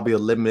would have probably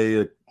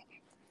eliminated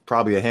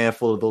a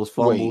handful of those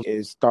fumbles? Wait,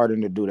 it's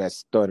starting to do that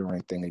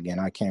stuttering thing again.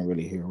 I can't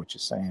really hear what you're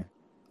saying.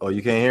 Oh,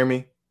 you can't hear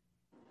me?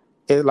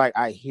 It's like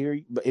I hear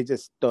you, but it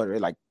just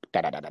stutters like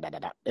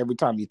da-da-da-da-da-da every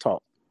time you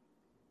talk.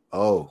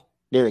 Oh,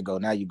 there you go.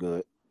 Now you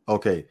good.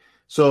 Okay.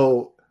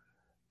 So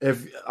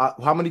if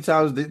how many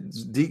times did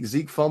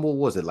Zeke fumble?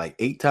 Was it like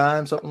 8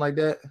 times, something like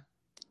that?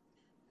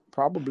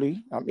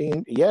 Probably. I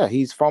mean, yeah,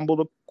 he's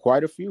fumbled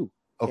quite a few.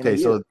 Okay,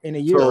 in a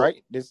year,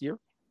 right? This year.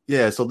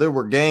 Yeah. So there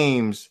were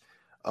games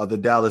the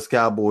Dallas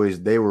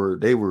Cowboys, they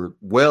were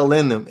well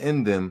in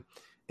them,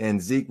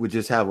 and Zeke would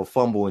just have a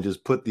fumble and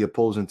just put the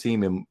opposing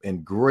team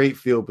in great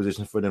field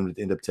position for them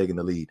to end up taking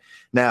the lead.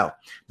 Now,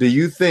 do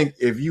you think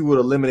if you would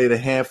eliminate a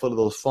handful of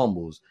those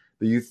fumbles,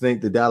 do you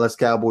think the Dallas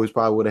Cowboys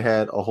probably would have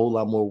had a whole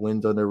lot more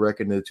wins on their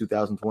record in the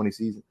 2020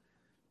 season?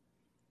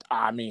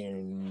 I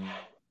mean,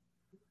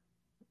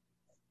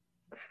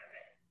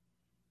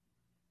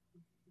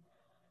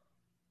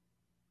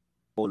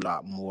 whole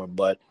lot more,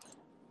 but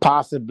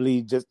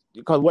possibly just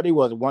because what he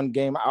was one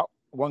game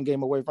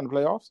away from the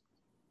playoffs.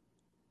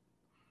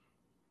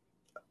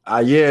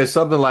 Yeah,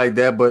 something like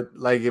that. But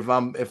like if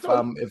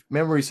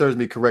memory serves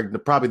me correct,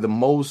 probably the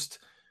most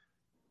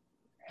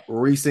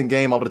recent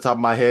game off the top of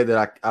my head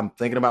that I'm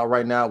thinking about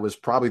right now was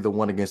probably the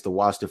one against the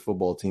Washington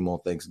football team on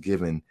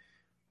Thanksgiving,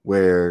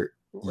 where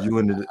you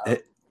ended.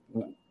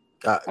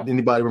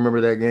 Anybody remember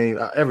that game?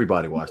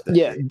 Everybody watched that.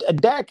 Yeah, game.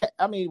 Dak.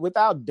 I mean,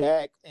 without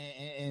Dak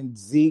and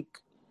Zeke,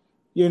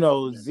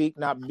 Zeke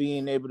not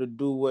being able to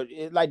do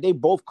like they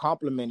both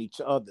complement each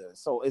other.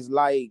 So it's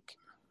like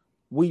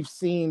we've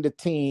seen the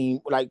team.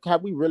 Like,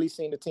 have we really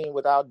seen the team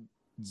without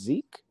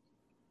Zeke?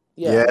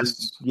 Yeah,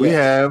 yes, we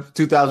have.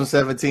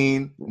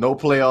 2017, no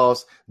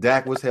playoffs.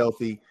 Dak was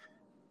healthy.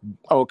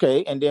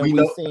 Okay, and then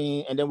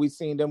we've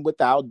seen them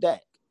without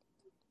Dak.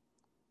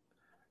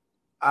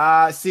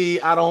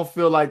 See, I don't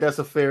feel like that's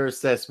a fair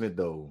assessment,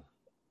 though.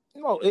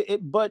 No,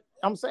 but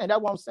I'm saying that's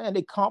what I'm saying.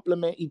 They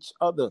complement each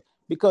other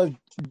because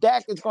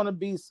Dak is going to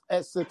be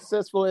as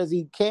successful as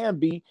he can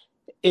be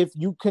if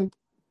you can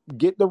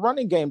get the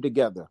running game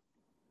together.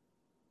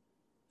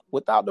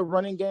 Without the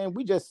running game,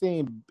 we just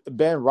seen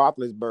Ben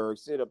Roethlisberger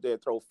sit up there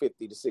and throw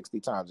 50 to 60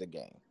 times a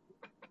game.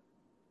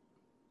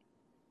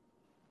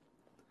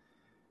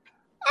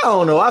 I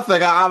don't know. I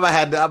think I've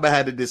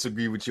had to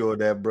disagree with you on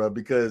that, bro.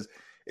 Because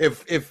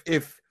if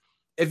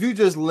you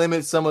just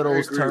limit some of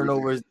those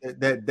turnovers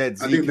that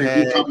Zeke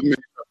had,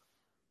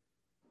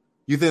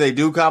 you think they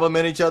do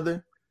complement each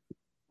other?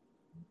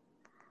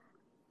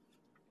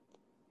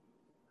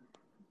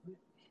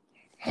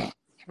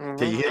 Can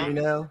you hear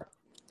me now?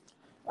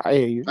 I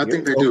hear you. I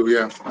think they do.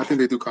 Yeah, I think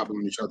they do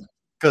complement each other.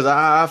 Because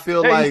I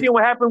feel like you see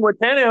what happened with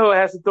Tannehill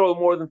has to throw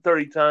more than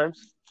 30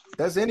 times.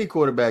 That's any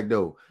quarterback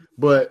though.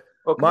 But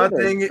my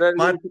thing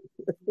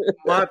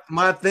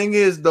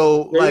is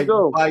though, like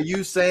by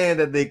you saying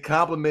that they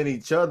complement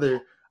each other,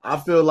 I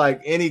feel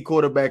like any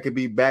quarterback could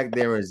be back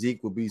there and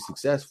Zeke would be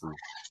successful.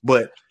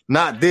 But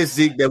not this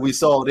Zeke that we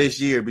saw this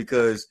year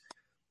because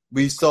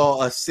we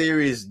saw a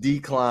serious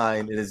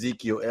decline in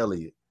Ezekiel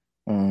Elliott.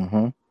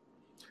 Mm-hmm.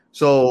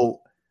 So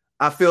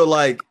I feel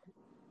like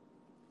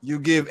you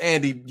gave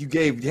Andy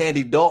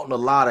Dalton a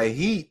lot of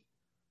heat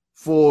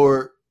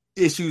for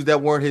issues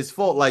that weren't his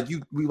fault. Like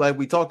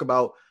we talk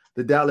about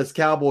the Dallas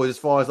Cowboys as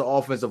far as the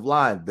offensive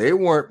line, they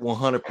weren't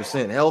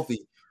 100%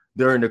 healthy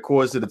during the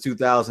course of the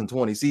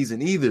 2020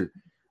 season either.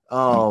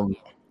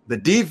 The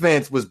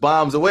defense was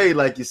bombs away,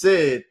 like you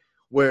said,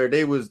 where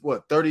they was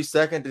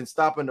 32nd in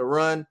stopping the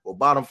run or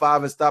bottom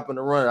 5 in stopping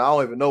the run. I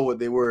don't even know what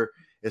they were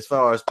as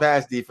far as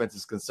pass defense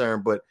is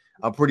concerned, but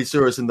I'm pretty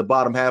sure it's in the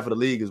bottom half of the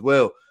league as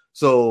well.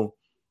 So,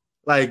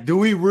 like, do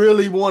we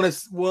really want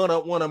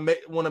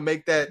to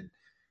make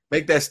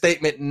that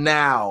statement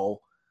now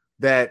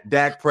that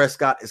Dak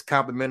Prescott is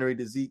complimentary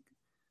to Zeke?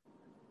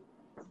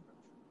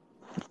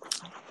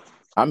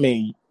 I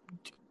mean,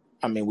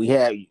 we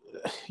have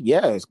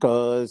yes,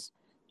 because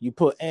you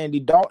put Andy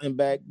Dalton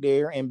back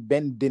there and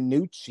Ben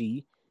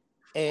DiNucci,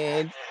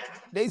 and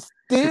they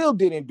still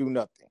didn't do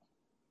nothing.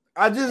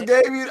 I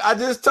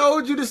just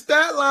told you the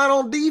stat line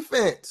on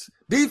defense.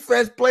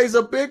 Defense plays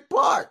a big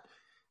part.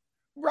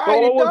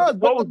 Right, it does.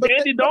 But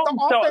Andy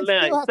Dalton's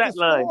stat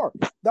line?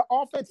 The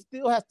offense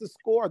still has to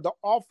score. The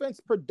offense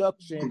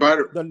production,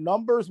 the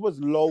numbers was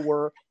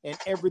lower, and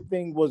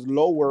everything was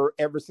lower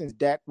ever since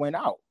Dak went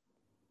out.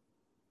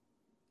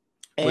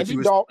 Andy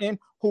Dalton,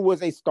 who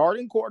was a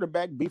starting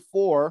quarterback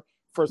before,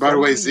 by the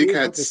way, Zeke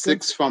had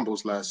 6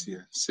 fumbles last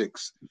year.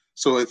 6.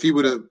 So if he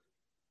would have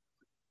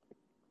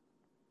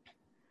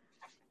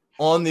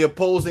on the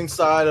opposing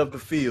side of the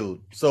field,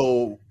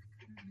 so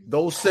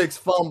those 6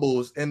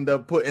 fumbles end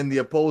up putting the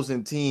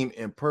opposing team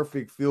in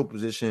perfect field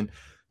position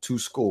to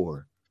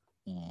score.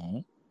 Mm-hmm.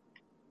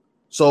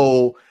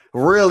 So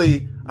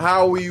really,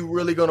 how are we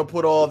really going to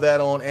put all that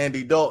on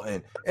Andy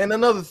Dalton? And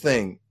another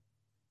thing,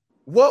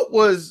 what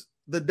was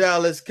the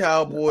Dallas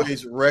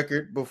Cowboys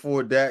record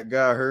before Dak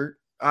got hurt?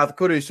 I'm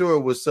pretty sure it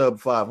was sub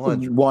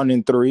 500.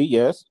 1-3,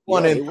 yes.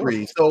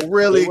 1-3. So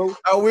really,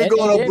 are we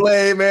going to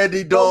blame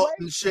Andy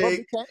Dalton,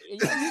 Shake?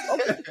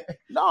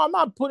 No, I'm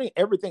not putting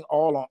everything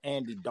all on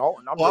Andy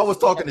Dalton. I was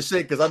talking to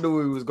Shake because I knew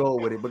where he was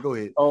going with it, but go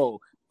ahead.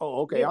 Oh,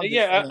 okay.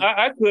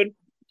 I could.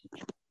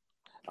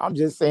 I'm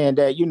just saying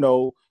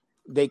that,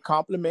 they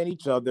complement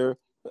each other.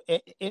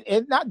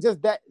 And not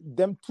just that,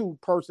 them two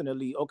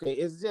personally. Okay,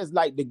 it's just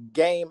like the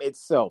game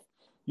itself.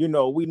 We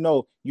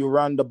know you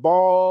run the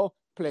ball,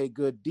 play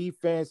good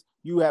defense,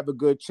 you have a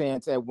good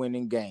chance at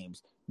winning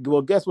games.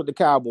 Well, guess what the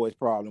Cowboys'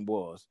 problem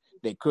was?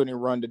 They couldn't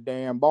run the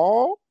damn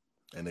ball.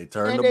 And they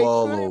turned the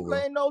ball over.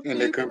 And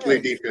they couldn't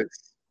play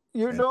defense.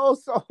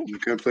 So you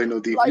couldn't play no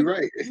defense. Like,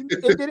 right.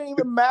 It didn't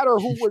even matter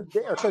who was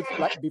there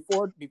because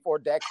before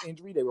Dak's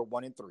injury, they were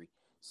 1-3.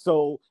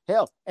 So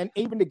hell, and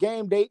even the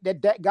game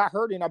that Dak got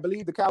hurt in, I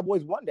believe the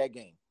Cowboys won that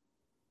game.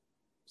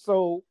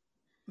 So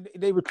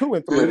they were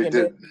 2-3, yeah, and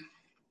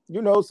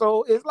then,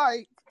 so it's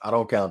like I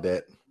don't count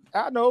that.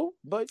 I know,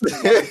 but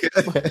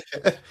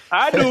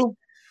I do.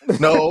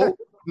 No,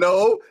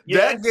 No,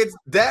 Yes.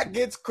 that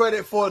gets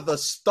credit for the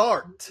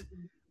start.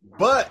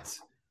 But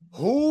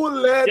who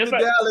led Just the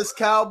like- Dallas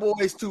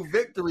Cowboys to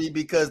victory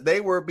because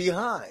they were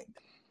behind?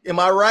 Am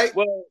I right,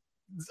 Well,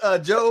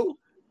 Joe?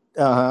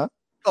 Uh-huh.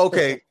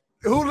 Okay.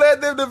 Who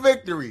led them to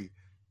victory?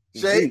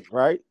 Shake? Zeke,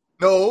 right?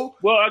 No,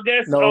 I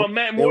guess No,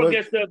 Matt it Moore was-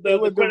 gets the it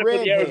was credit the for the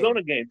redhead.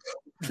 Arizona game.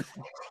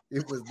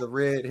 it was the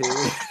redhead. It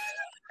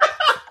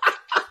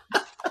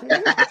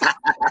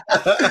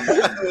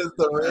it was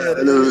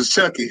the was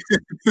Chucky.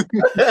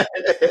 redhead.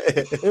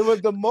 It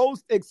was the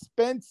most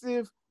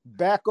expensive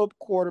backup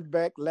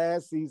quarterback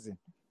last season.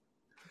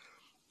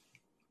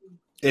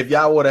 If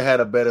y'all would have had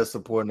a better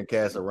supporting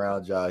cast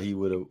around y'all, he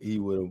would have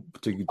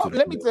took you to the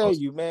Let me tell playoffs.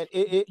 you, man.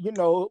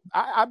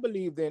 I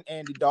believed in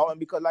Andy Dalton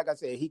because, like I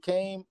said,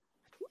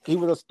 he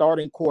was a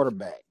starting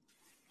quarterback,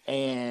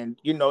 and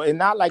it's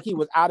not like he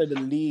was out of the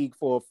league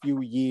for a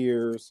few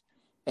years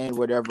and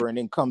whatever, and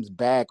then comes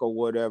back or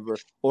whatever,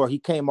 or he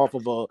came off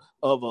of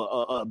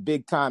a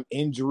big time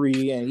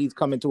injury and he's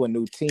coming to a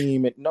new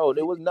team. And no,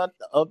 there was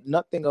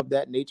nothing of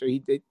that nature.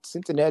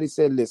 Cincinnati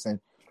said, "Listen,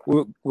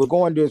 we're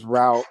going this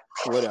route,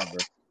 whatever."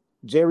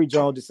 Jerry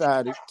Jones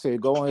decided to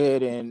go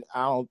ahead, and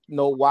I don't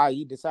know why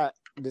he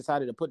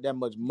decided to put that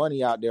much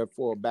money out there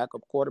for a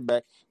backup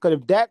quarterback. Because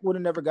if Dak would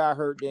have never got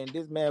hurt, then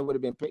this man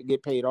would have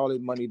get paid all his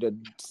money to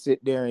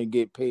sit there and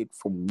get paid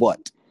for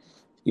what,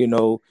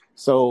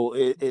 So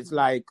it's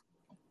like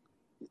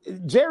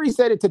Jerry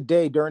said it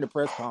today during the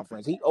press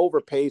conference. He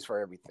overpays for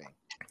everything.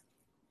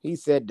 He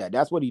said that.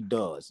 That's what he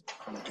does.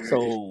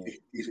 So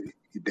he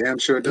damn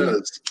sure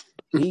does.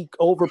 He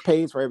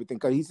overpays for everything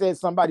because he said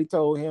somebody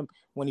told him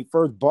when he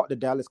first bought the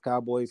Dallas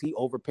Cowboys, he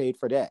overpaid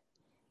for that.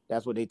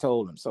 That's what they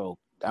told him. So,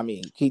 I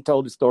mean, he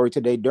told the story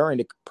today during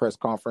the press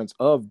conference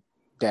of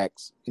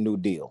Dak's new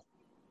deal.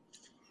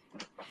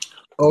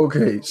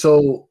 Okay,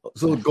 so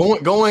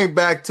going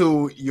back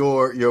to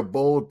your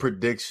bold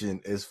prediction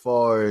as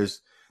far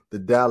as the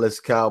Dallas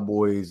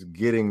Cowboys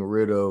getting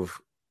rid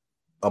of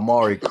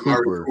Amari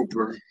Cooper.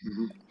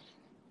 Mm-hmm.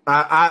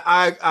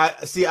 I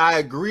see. I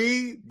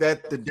agree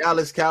that the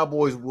Dallas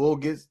Cowboys will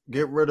get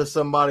rid of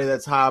somebody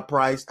that's high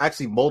priced.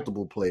 Actually,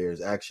 multiple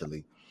players.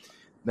 Actually,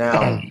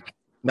 now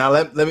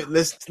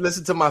let's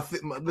listen to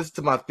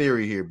my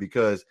theory here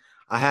because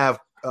I have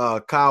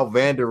Kyle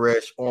Vander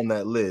Esch on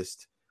that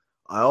list.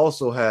 I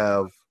also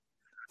have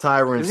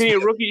Tyron. Is he a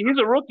rookie? He's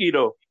a rookie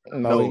though.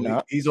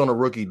 No, he's on a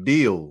rookie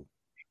deal.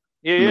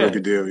 Yeah. Rookie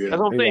deal. Yeah, that's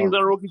what I'm saying. He's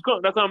on a rookie.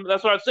 That's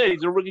what I said.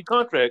 He's a rookie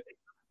contract.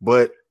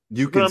 But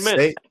you can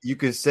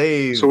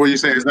save. So what you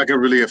saying? It's not gonna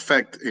really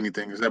affect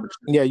anything. Is that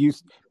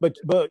what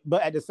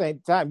but at the same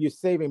time, you're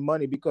saving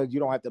money because you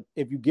don't have to.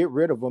 If you get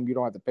rid of them, you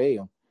don't have to pay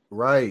them.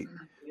 Right.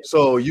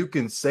 So you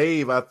can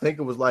save. I think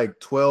it was like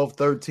 12,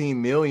 13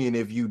 million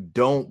if you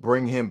don't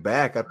bring him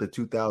back after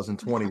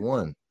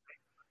 2021.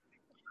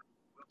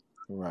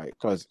 Right,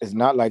 because it's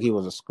not like he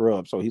was a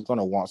scrub, so he's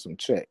gonna want some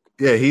check.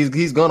 Yeah,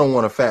 he's gonna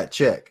want a fat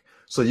check.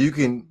 So you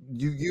can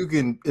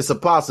it's a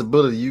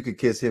possibility you could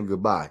kiss him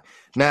goodbye.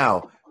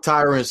 Now,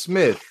 Tyron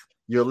Smith,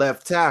 your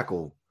left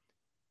tackle,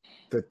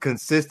 the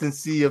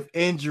consistency of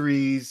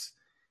injuries,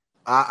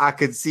 I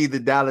could see the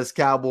Dallas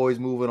Cowboys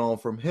moving on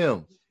from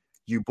him.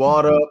 You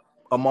bought up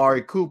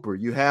Amari Cooper.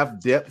 You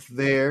have depth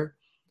there,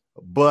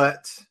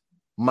 but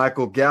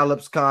Michael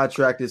Gallup's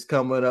contract is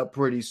coming up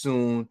pretty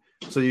soon.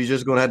 So you're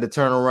just going to have to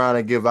turn around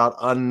and give out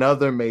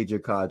another major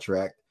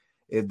contract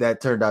if that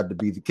turned out to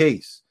be the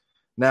case.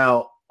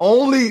 Now,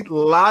 only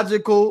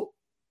logical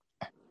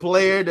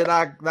player that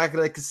I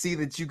could see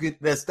that you could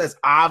that's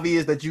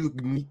obvious that you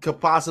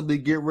could possibly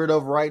get rid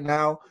of right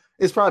now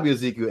is probably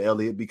Ezekiel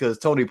Elliott because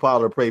Tony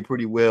Pollard played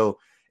pretty well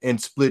in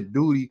split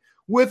duty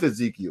with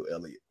Ezekiel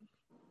Elliott.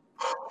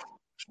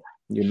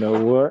 You know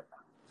what?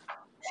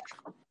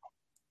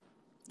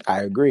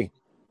 I agree.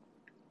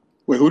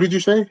 Wait, who did you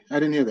say? I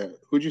didn't hear that.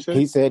 Who'd you say?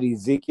 He said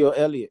Ezekiel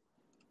Elliott.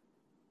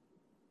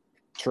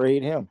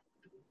 Trade him.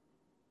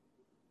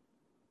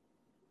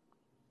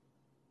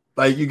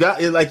 You got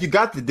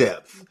the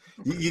depth.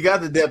 You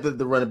got the depth at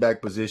the running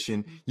back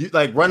position. You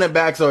like running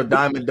backs are a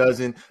dime a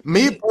dozen.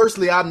 Me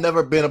personally, I've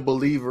never been a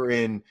believer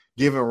in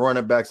giving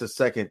running backs a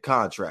second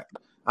contract.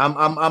 I'm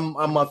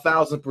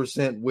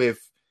 1,000% with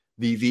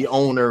the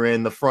owner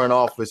and the front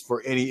office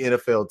for any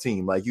NFL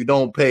team. Like you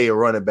don't pay a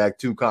running back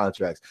 2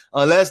 contracts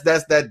unless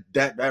that's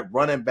that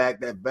running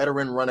back, that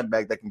veteran running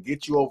back that can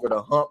get you over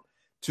the hump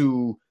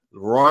to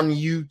run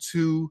you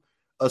to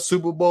a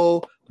Super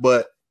Bowl.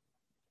 But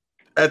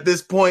at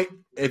this point,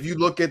 if you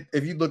look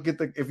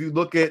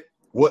at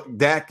what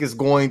Dak is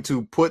going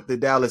to put the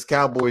Dallas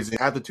Cowboys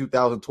in after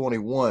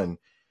 2021,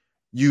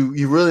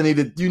 you really need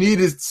to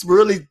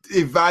really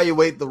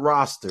evaluate the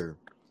roster.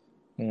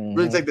 Mm-hmm.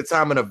 Really take the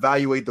time and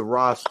evaluate the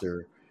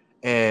roster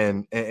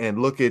and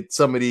look at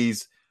some of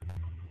these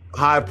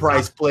high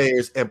priced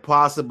players and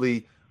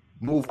possibly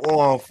move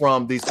on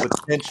from these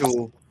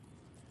potential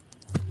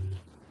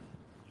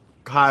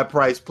high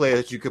priced players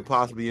that you could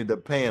possibly end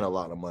up paying a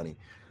lot of money.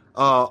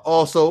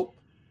 Also,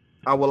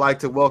 I would like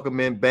to welcome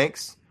in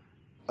Banks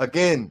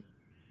again.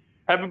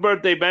 Happy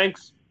birthday,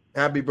 Banks.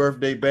 Happy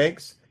birthday,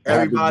 Banks.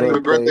 Happy Everybody, Happy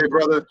birthday,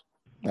 brother.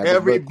 Happy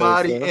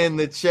everybody birthday, sir. in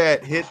the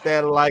chat, hit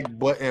that like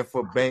button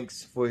for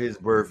Banks for his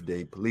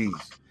birthday, please.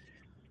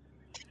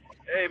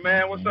 Hey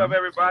man, what's up,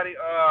 everybody?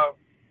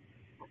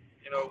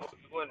 You know,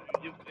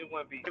 it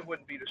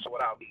wouldn't be the show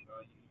without me.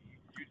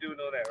 You do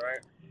know that,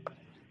 right?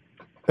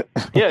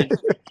 Yeah,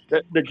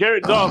 the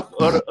Jared Goff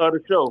of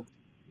the show.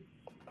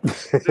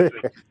 Listen,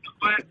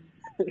 but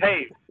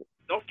hey,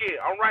 don't forget,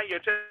 I'm writing your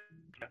check.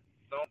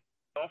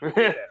 Don't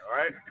forget that, all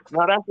right?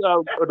 Now that's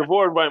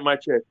DeVore writing my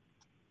check.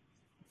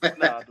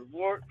 Nah,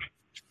 DeVore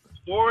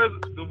is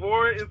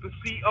the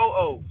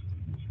COO.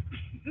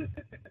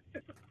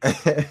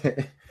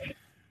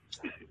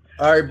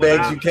 All right,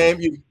 Banks, you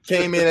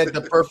came in at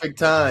the perfect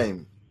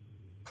time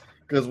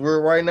because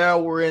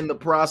we're in the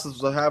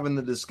process of having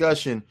the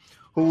discussion.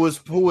 Who was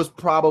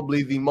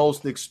probably the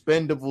most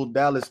expendable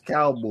Dallas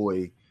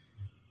Cowboy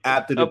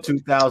after the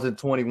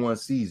 2021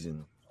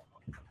 season?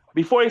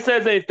 Before he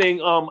says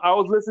anything, I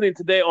was listening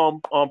today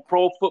on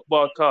Pro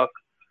Football Talk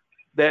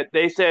that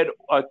they said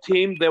a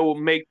team that will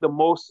make the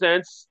most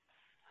sense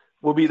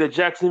will be the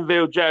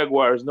Jacksonville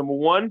Jaguars. Number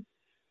one,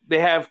 they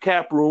have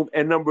cap room,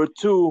 and number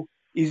two,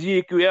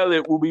 Ezekiel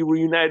Elliott will be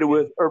reunited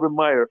with Urban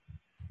Meyer.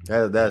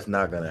 That's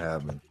not gonna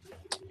happen.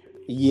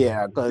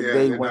 Yeah, because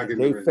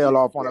they fell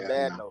off on a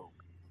bad note.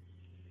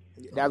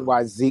 That's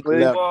why Zeke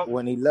left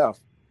when he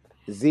left.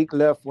 Zeke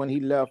left when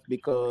he left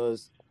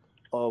because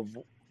of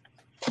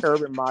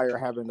Urban Meyer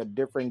having a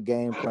different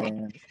game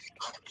plan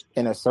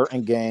in a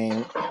certain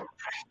game,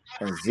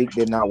 and Zeke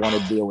did not want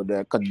to deal with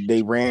that because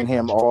they ran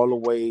him all the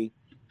way.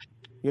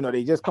 You know,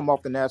 they just come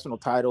off the national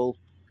title.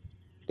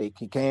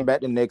 He came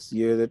back the next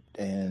year,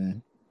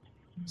 and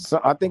so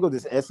I think it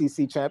was this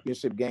SEC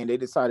championship game. They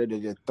decided to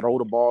just throw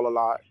the ball a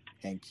lot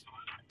and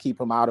keep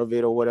him out of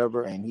it or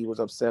whatever, and he was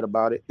upset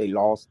about it. They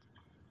lost,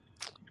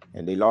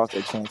 and they lost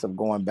their chance of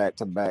going back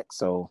to back.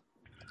 So,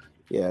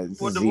 yeah,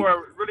 Well, Zeke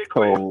really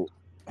quick. told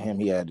him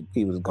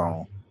he was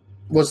gone.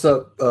 What's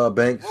up,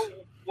 Banks?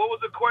 What was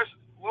the question?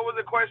 What was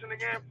the question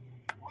again?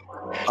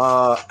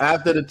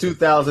 After the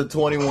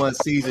 2021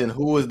 season,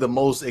 who was the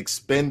most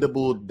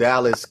expendable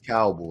Dallas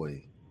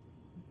Cowboy?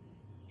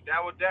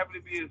 That would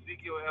definitely be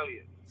Ezekiel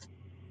Elliott.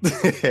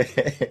 Ezekiel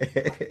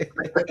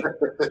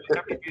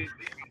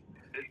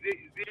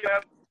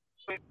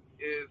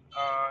is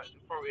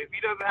if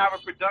he doesn't have a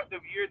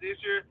productive year this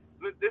year,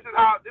 this is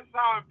how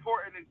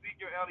important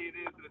Ezekiel Elliott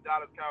is to the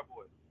Dallas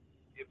Cowboys.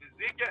 If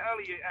Ezekiel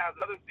Elliott has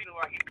another season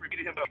like he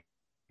repeated himself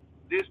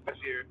this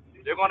year,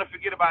 they're going to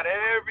forget about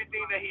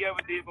everything that he ever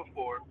did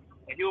before,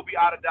 and he'll be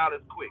out of Dallas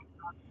quick.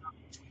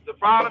 The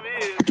problem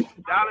is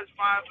Dallas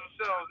finds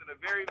themselves in a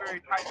very,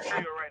 very tight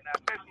area right now,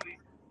 especially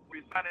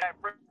when you're signing that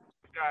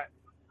Prescott.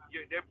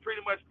 They're pretty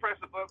much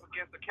pressed up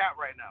against the cap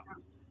right now.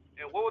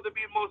 And what would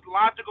be the most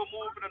logical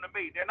move for them to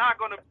make? They're not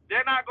gonna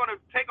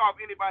take off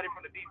anybody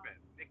from the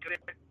defense.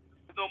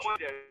 There's no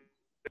money there.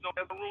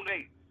 There's no room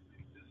there.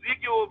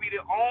 Ezekiel will be the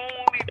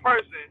only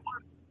person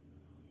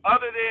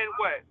other than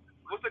what?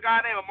 What's the guy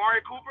named?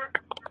 Amari Cooper?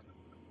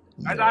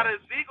 Yeah. Is either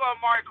Ezekiel or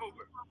Amari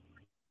Cooper?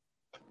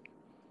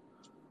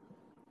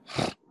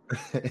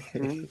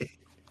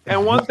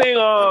 And one thing,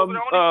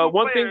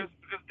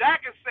 because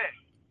Dak is set.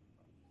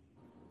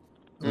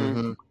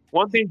 Mm-hmm.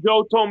 One thing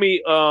Joe told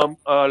me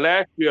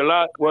last year a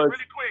lot was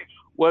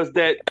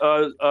that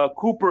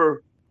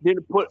Cooper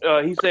didn't put.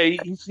 He said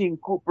he's seen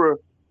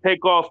Cooper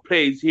take off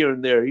plays here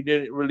and there. He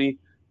didn't really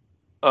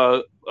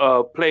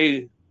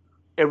play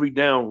every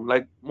down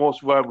like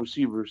most wide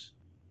receivers.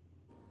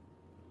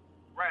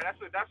 Right,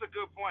 that's a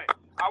good point.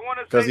 I want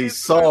to say because he's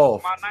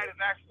soft. My night is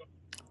actually.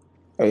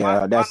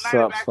 That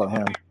sucks for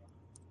him.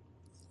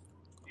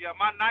 Yeah,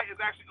 my night is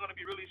actually going to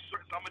be really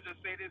short, so I'm going to just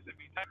say this and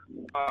be done.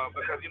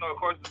 Because, of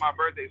course, it's my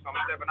birthday, so I'm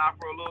stepping out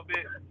for a little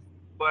bit.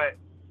 But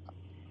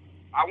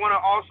I want to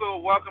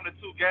also welcome the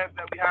two guests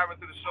that we have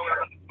into the show.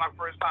 This is my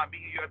first time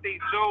meeting you. I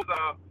think Joe's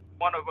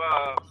one of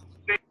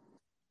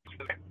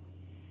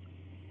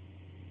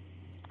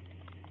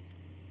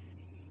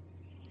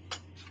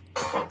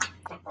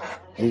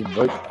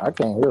I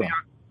can't hear him.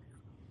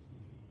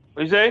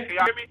 What you say? Can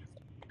y'all hear me?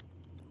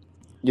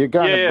 You're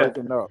kind of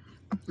breaking up.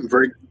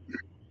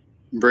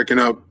 Breaking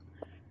up.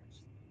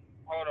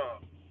 Hold on.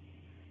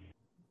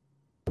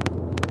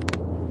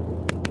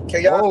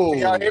 Can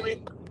y'all hear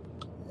me?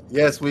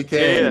 Yes, we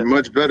can. Yeah.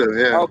 Much better,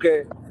 yeah.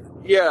 Okay.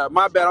 Yeah,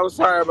 my bad. I'm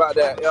sorry about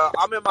that.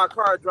 I'm in my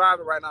car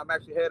driving right now. I'm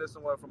actually headed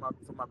somewhere for my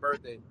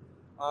birthday.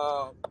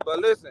 But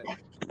listen,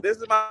 this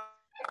is my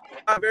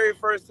very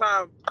first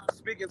time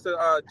speaking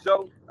to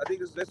Joe. I think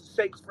this is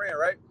Shake's friend,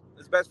 right?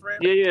 His best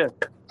friend? Yeah.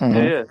 Mm-hmm.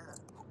 Yeah.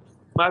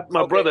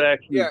 My brother,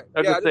 actually. Yeah.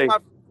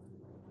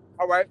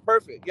 All right,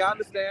 perfect. Yeah, I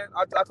understand.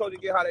 I told you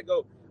again how that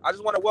go. I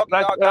just want to welcome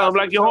y'all guys.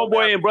 Like your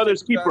homeboy and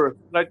brother's keeper.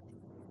 Like,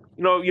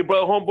 your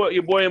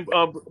boy and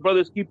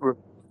brother's keeper.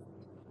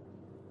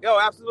 Yo,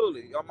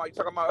 absolutely. You talking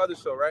about my other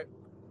show, right?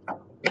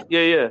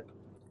 Yeah.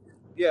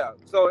 Yeah.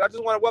 So I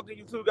just want to welcome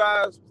you two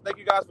guys. Thank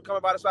you guys for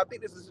coming by the show. I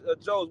think this is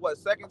Joe's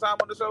second time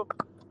on the show?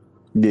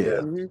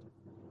 Yeah. Mm-hmm.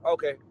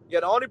 Okay. Yeah,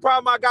 the only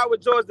problem I got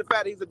with Joe is the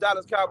fact that he's a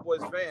Dallas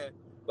Cowboys fan.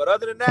 But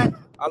other than that,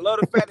 I love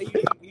the fact that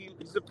he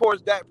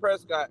supports Dak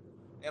Prescott.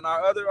 And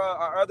our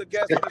other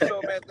guests on the show,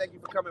 man, thank you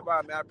for coming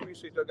by, man. I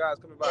appreciate you guys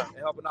coming by and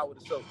helping out with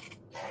the show.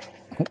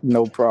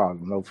 No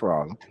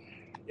problem.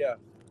 Yeah,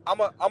 I'm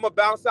a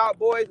bounce out,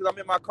 boys, because I'm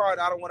in my car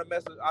and I don't want to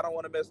mess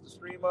the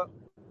stream up.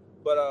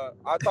 But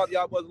I'll talk to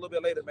y'all boys a little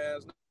bit later, man.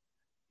 It's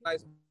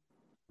nice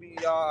meeting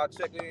y'all. I'll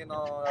check in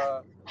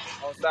on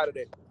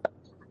Saturday.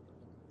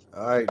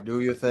 All right,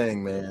 do your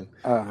thing, man.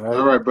 All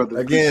right, brother.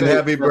 Again, Appreciate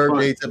happy it. Have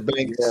birthday fun. to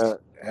Banks. Yeah,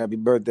 happy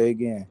birthday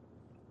again.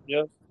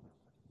 Yeah.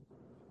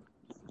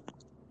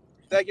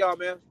 Thank y'all,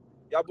 man.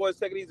 Y'all boys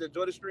take it easy.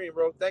 Enjoy the stream,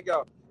 bro. Thank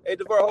y'all. Hey,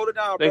 DeVer, hold it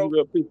down, Thank bro. you,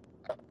 real people.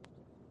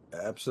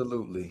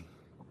 Absolutely.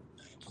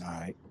 All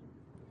right.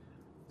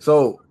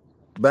 So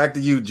back to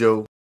you,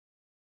 Joe.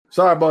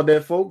 Sorry about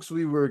that, folks.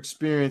 We were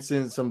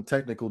experiencing some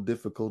technical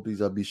difficulties.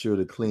 I'll be sure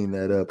to clean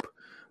that up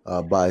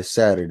by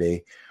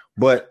Saturday.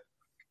 But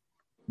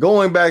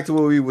going back to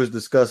what we was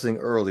discussing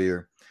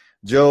earlier,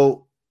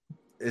 Joe,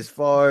 as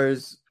far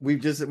as we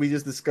just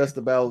discussed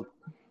about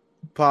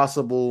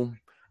possible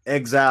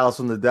exiles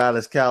from the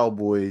Dallas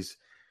Cowboys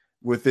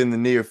within the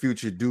near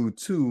future due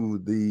to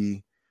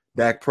the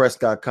Dak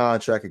Prescott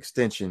contract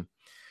extension.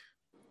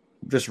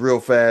 Just real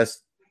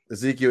fast,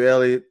 Ezekiel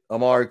Elliott,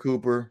 Amari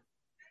Cooper.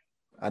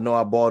 I know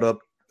I brought up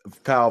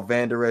Kyle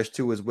Vander Esch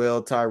too as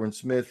well, Tyron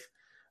Smith.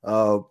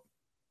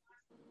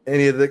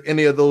 Any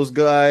of those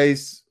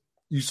guys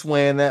you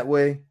swaying that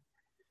way?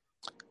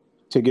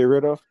 To get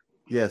rid of?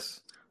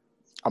 Yes.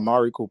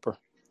 Amari Cooper.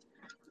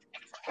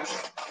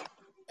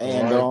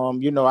 And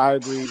I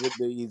agree with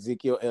the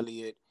Ezekiel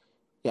Elliott.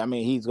 Yeah, I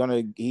mean he's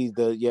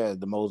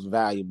the most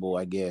valuable,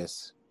 I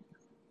guess.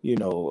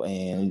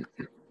 And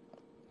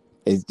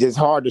it's just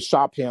hard to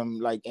shop him,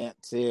 like Ant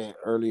said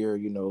earlier.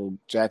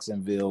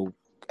 Jacksonville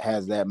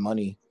has that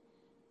money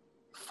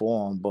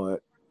for him,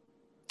 but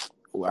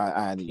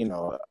I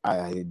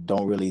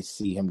don't really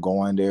see him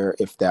going there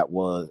if there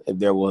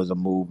was a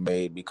move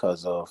made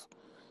because of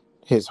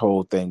his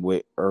whole thing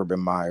with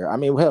Urban Meyer. I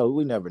mean, hell,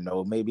 we never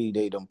know. Maybe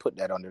they don't put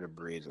that under the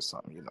bridge or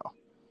something,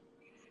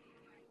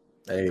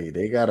 Hey,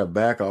 they got a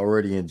back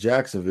already in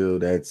Jacksonville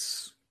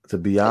that's, to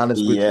be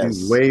honest with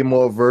Yes. you, way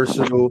more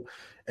versatile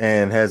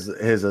and has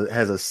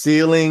a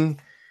ceiling.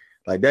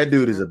 Like that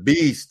dude is a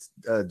beast.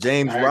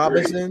 James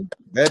Robinson,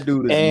 that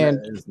dude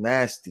is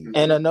nasty.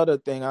 And another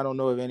thing, I don't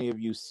know if any of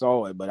you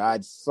saw it, but I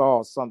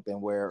saw something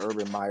where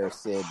Urban Meyer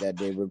said that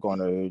they were going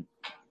to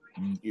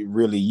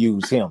really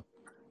use him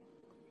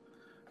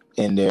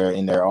in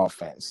their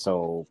offense.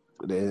 So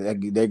they're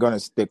going to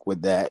stick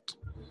with that,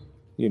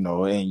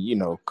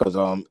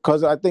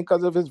 because I think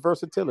because of his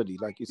versatility,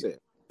 like you said.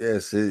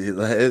 Yes,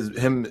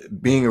 him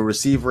being a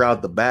receiver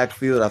out the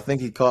backfield. I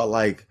think he caught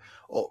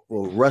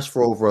rushed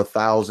for over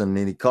 1,000,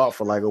 and he caught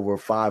for over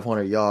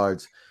 500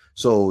 yards.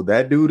 So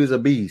that dude is a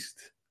beast.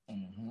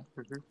 Mm-hmm.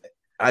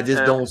 I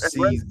just don't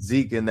see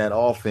Zeke in that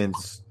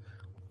offense,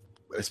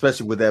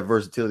 especially with that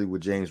versatility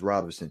with James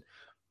Robinson.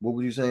 What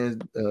were you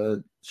saying,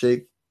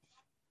 Shake?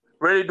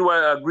 Really, do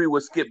I agree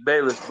with Skip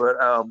Bayless? But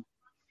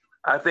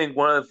I think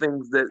one of the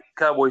things that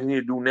Cowboys need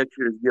to do next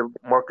year is give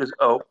Marcus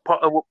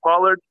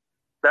Pollard.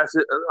 That's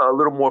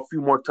a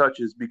few more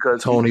touches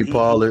because Tony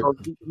Pollard.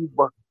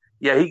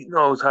 He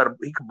knows how to.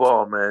 He can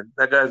ball, man.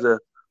 That guy's a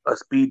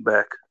speed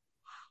back.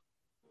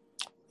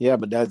 Yeah,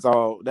 but that's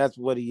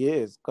what he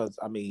is. Because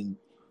I mean,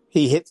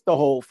 he hits the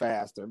hole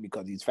faster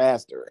because he's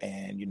faster,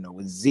 and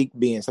with Zeke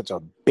being such a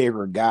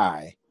bigger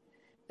guy,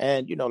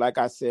 and like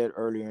I said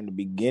earlier in the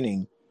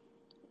beginning,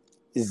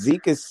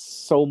 Zeke is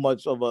so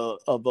much of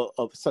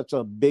such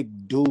a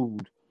big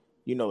dude.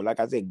 Like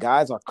I said,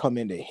 guys are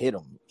coming to hit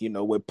him.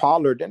 With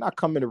Pollard, they're not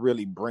coming to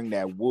really bring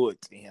that wood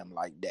to him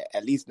like that.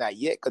 At least not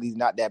yet, because he's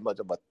not that much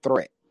of a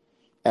threat.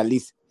 At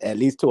least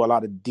to a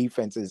lot of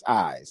defenses'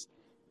 eyes.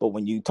 But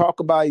when you talk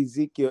about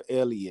Ezekiel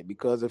Elliott,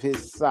 because of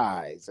his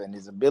size and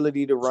his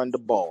ability to run the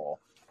ball,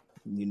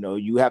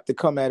 you have to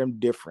come at him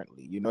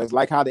differently. It's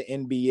like how the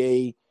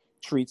NBA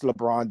treats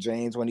LeBron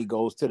James when he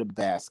goes to the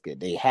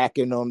basket. They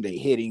hacking him, they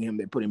hitting him,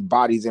 they're putting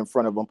bodies in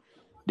front of him.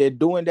 They're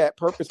doing that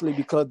purposely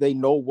because they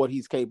know what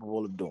he's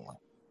capable of doing.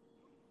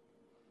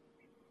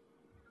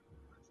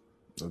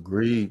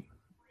 Agreed.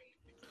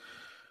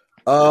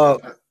 Go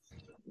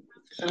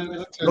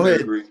ahead.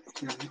 Agree.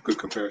 Good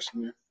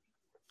comparison.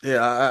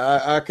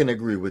 Yeah, I can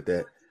agree with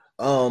that.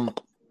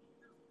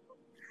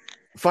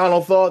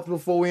 Final thoughts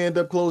before we end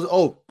up closing.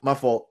 Oh, my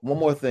fault. One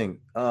more thing.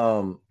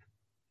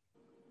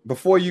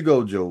 Before you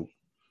go, Joe,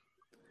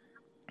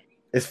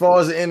 as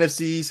far as the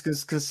NFC East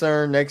is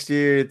concerned, next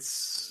year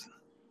it's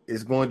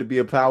going to be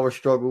a power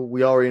struggle.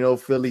 We already know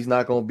Philly's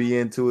not going to be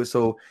into it.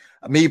 So,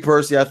 me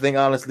personally, I think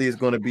honestly it's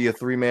going to be a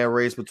 3-man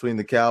race between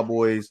the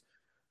Cowboys,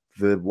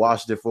 the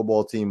Washington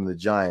football team, and the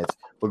Giants.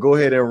 But go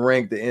ahead and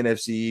rank the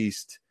NFC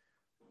East.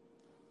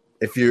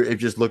 If you're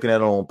just looking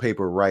at it on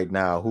paper right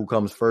now, who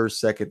comes first,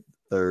 second,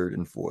 third,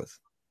 and fourth?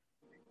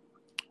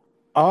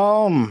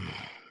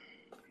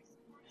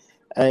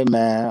 Hey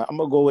man, I'm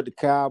gonna go with the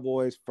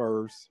Cowboys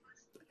first.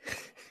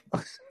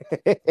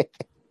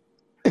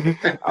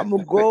 I'm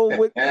gonna go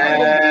with.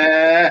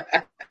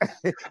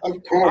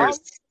 Of course.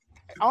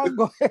 I'm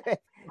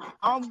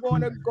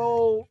going to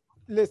go.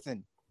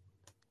 Listen,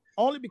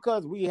 only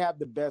because we have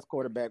the best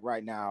quarterback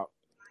right now.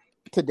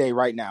 Today,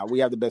 right now, we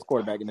have the best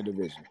quarterback in the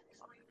division.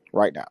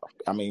 Right now,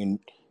 I mean,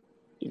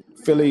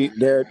 Philly,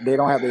 they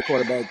don't have their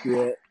quarterback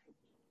yet.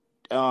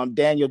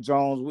 Daniel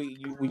Jones,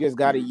 we just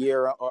got a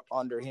year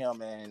under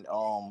him, and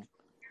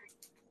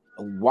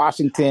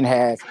Washington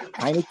has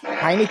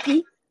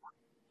Heineke.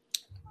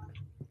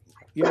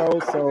 You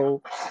know,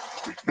 so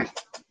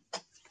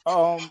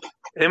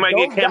They might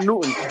get Cam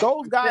Newton.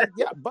 Those guys,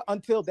 yeah. But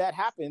until that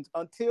happens,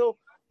 until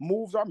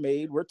moves are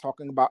made, we're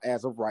talking about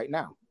as of right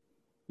now.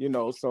 You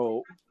know,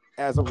 so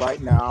as of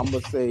right now, I'm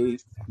gonna say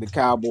the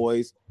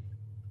Cowboys,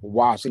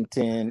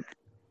 Washington,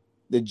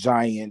 the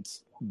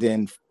Giants,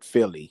 then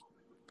Philly.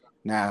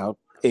 Now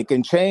it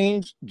can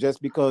change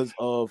just because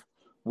of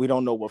we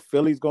don't know what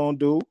Philly's gonna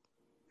do.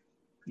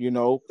 You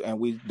know, and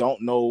we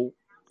don't know.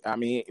 I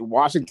mean,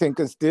 Washington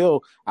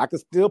I could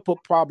still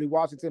put probably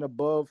Washington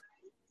above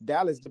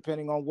Dallas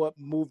depending on what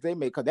move they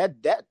make. Cause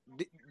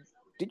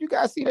did you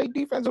guys see their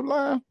defensive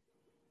line?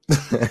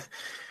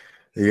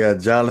 You got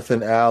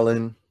Jonathan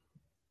Allen.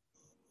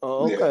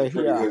 Oh, okay.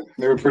 Yeah.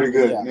 They were pretty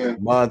good. Yeah.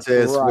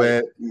 Montez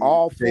Sweat.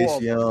 All Chase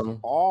four. Young.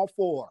 All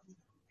four.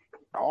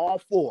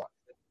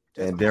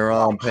 And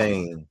Deron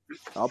Payne.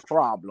 A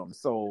problem.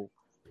 So.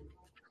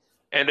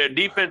 And their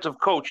defensive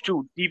coach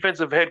too.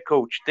 Defensive head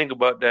coach. Think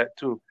about that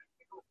too.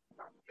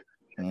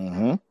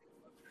 Mm-hmm.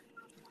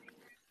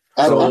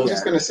 I'm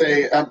just gonna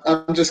say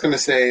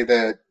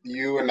that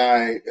you and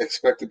I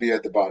expect to be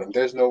at the bottom.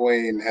 There's no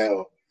way in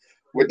hell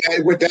with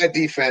that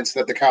defense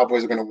that the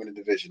Cowboys are going to win the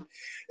division.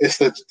 It's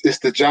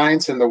the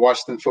Giants and the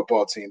Washington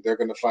football team. They're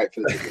going to fight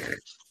for the division.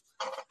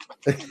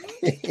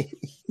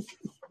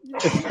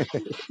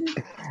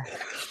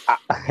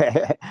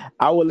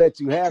 I will let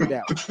you have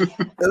that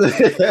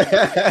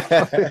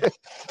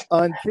one.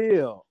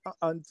 until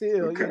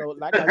okay. You know,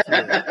 like I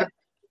said,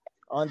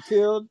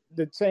 until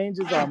the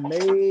changes are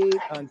made,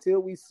 until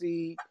we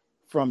see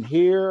from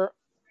here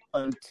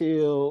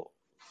until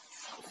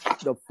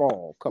the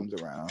fall comes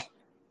around,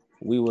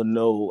 we will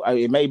know.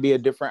 It may be a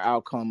different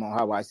outcome on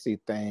how I see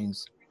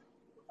things.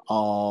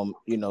 You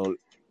know,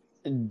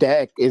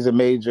 Dak is a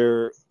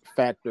major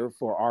factor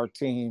for our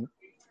team.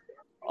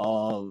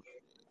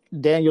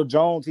 Daniel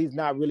Jones, he's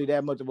not really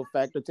that much of a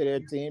factor to their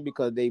team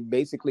because they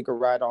basically could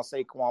ride on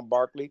Saquon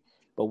Barkley,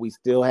 but we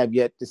still have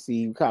yet to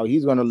see how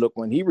he's going to look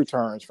when he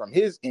returns from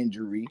his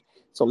injury.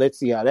 So let's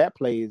see how that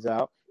plays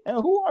out. And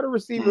who are the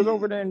receivers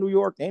over there in New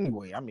York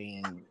anyway? I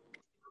mean,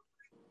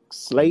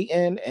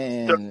 Slayton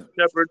and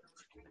Shepard.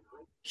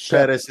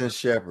 Pettis and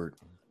Shepard.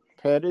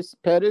 Pettis.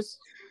 I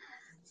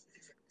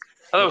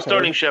thought it was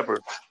Sterling Shepard.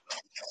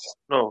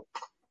 No.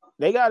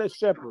 They got a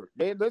Shepard.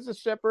 There's a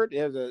Shepard.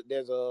 There's a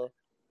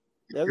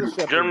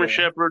Shepard. German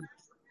Shepard.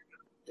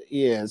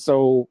 Yeah,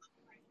 so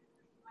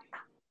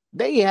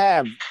they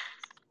have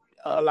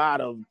a lot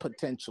of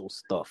potential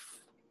stuff.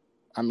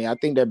 I mean, I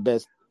think their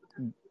best.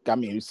 I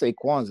mean,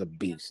 Saquon's a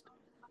beast.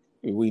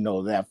 We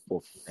know that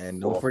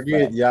and don't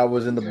forget, y'all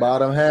was in the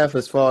bottom half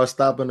as far as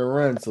stopping the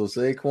run. So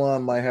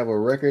Saquon might have a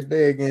record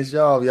day against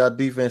y'all if y'all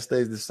defense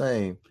stays the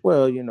same.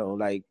 Well, you know,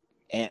 like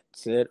Ant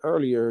said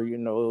earlier, you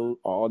know,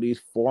 all these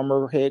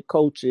former head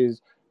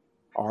coaches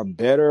are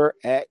better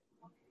at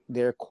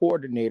their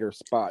coordinator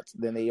spots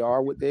than they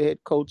are with their head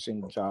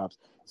coaching jobs.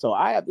 So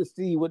I have to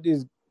see what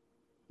this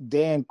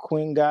Dan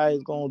Quinn guy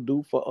is going to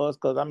do for us.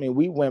 Because, I mean,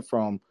 we went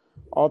from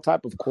all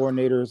type of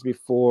coordinators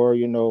before,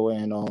 you know,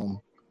 and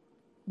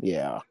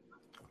yeah.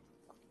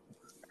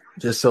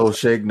 Just so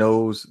Shake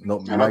knows,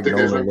 Mike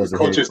Nolan was the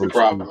coach's the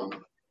problem.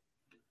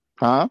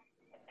 Huh?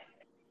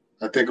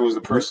 I think it was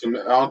the person.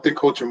 I don't think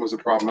coaching was a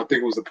problem. I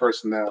think it was the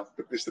personnel.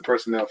 It's the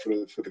personnel for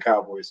the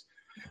Cowboys.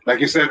 Like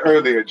you said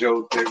earlier,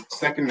 Joe, the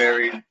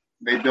secondary,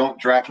 they don't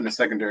draft in the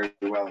secondary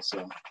well,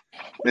 so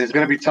it's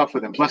going to be tough for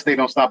them. Plus, they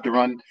don't stop the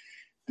run.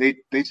 They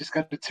just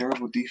got the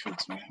terrible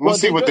defense, man. We'll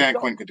see what Dan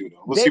Quinn can do,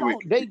 though.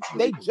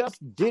 They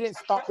just didn't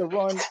stop the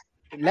run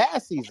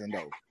last season,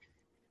 though.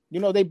 You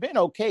know, they've been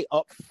okay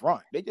up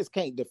front. They just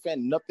can't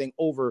defend nothing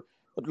over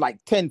like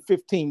 10,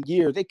 15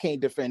 years. They can't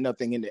defend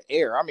nothing in the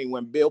air. I mean,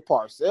 when Bill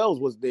Parcells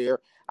was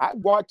there, I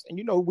watched, and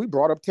you know, we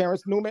brought up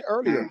Terrence Newman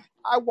earlier.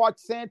 I watched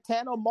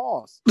Santana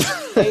Moss,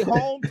 a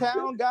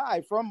hometown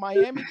guy from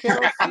Miami,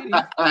 Carroll City, sit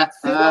up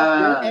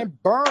there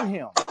and burn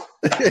him.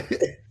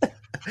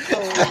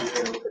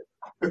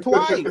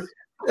 Twice.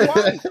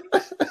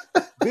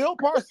 Bill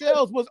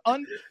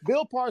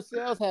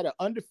Parcells had an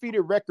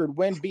undefeated record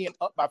when being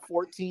up by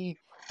 14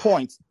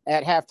 points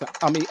at halftime.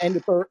 I mean,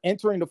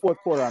 entering the fourth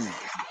quarter.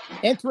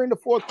 Entering the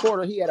fourth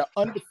quarter, he had an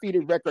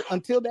undefeated record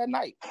until that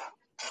night.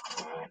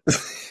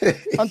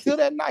 Until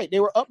that night, they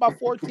were up by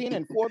 14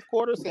 in fourth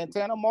quarter.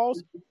 Santana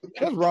Moss,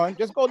 just run,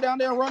 just go down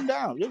there and run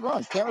down, just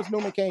run. Terrence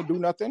Newman can't do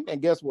nothing,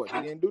 and guess what?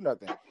 He didn't do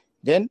nothing.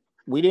 Then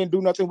we didn't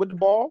do nothing with the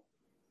ball.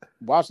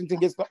 Washington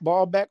gets the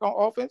ball back on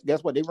offense.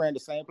 Guess what? They ran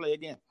the same play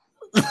again,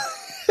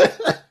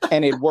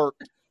 and it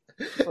worked.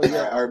 So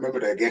yeah, I remember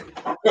that game.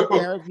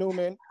 Terrence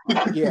Newman,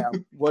 yeah,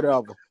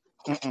 whatever.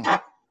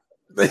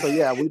 So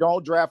yeah, we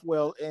don't draft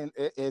well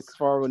as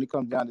far when it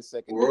comes down to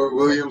second. Roy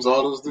Williams,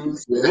 all those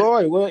dudes. Yeah.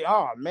 Roy Williams,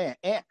 oh man,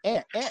 Ant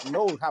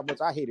knows how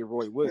much I hated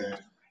Roy Williams. Yeah.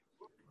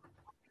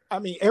 I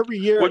mean, every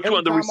year. Which every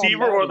one, the time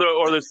receiver or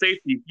the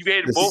safety? You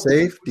hated The both.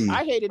 safety.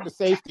 I hated the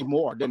safety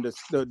more than the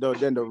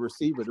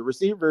receiver. The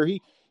receiver,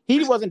 he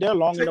wasn't there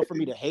long enough for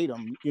me to hate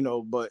him,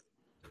 but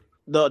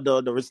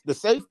the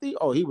safety,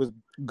 oh, he was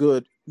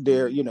good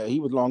there. He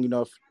was long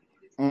enough.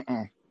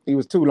 He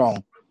was too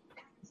long.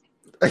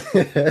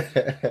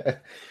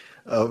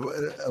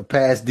 A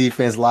pass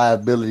defense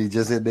liability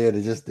just in there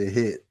to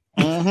hit.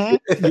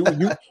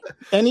 Mm-hmm.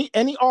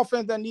 Any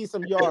offense that needs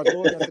some yards,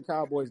 go against the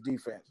Cowboys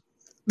defense.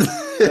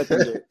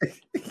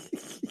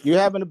 You're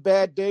having a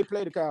bad day,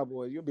 play the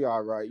Cowboys. You'll be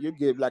all right. You'll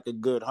get like a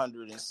good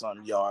 100 and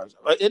some yards.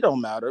 It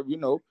don't matter,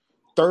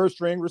 third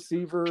string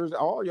receivers,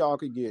 all y'all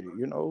could get it,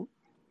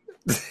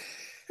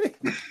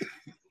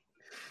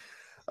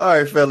 All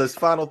right, fellas.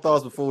 Final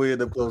thoughts before we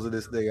end up closing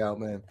this thing out,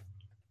 man.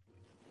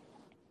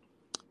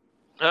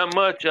 Not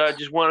much. I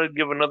just wanted to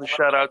give another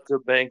shout out to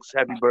Banks.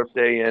 Happy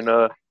birthday, and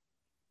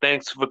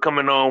thanks for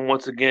coming on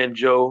once again,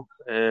 Joe.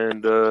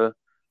 And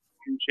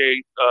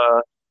appreciate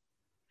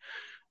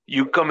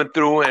you coming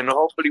through, and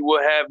hopefully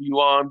we'll have you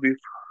on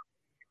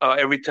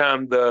every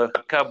time the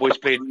Cowboys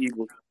play the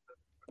Eagles.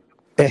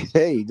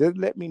 Hey, just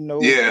let me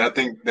know. Yeah, I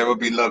think that would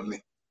be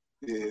lovely.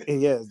 Yeah.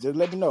 Yes, just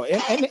let me know.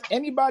 And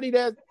anybody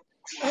that's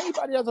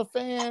a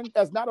fan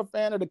that's not a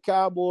fan of the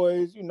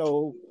Cowboys,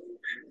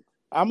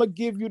 I'm gonna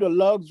give you the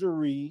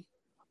luxury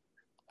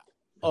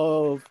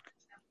of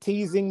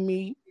teasing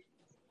me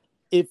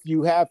if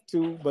you have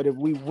to, but if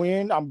we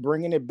win, I'm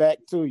bringing it back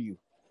to you,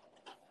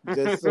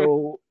 just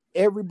so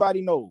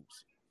everybody knows.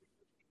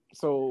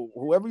 So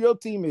whoever your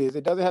team is,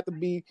 it doesn't have to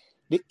be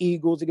the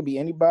Eagles. It could be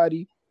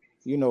anybody.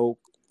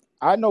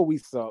 I know we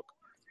suck,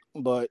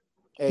 but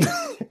hey,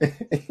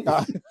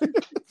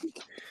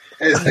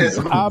 as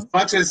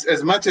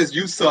much as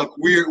you suck,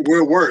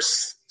 we're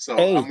worse. So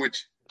hey, I'm with you.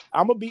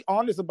 I'm gonna be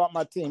honest about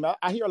my team.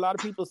 I hear a lot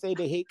of people say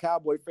they hate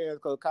Cowboy fans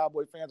because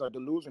Cowboy fans are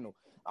delusional.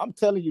 I'm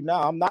telling you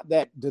now, I'm not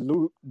that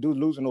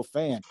delusional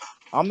fan.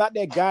 I'm not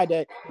that guy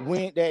that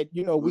we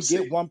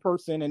get one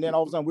person and then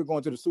all of a sudden we're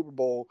going to the Super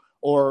Bowl,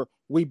 or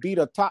we beat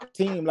a top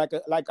team like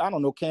I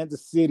don't know,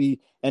 Kansas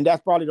City, and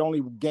that's probably the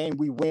only game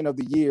we win of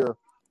the year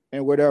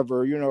and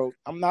whatever.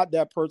 I'm not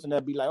that person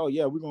that be like, oh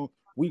yeah, we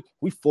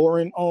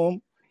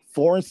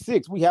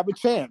 4-6. We have a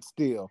chance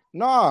still.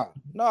 Nah.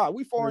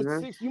 We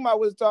 4-6. You might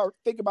well start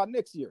thinking about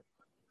next year.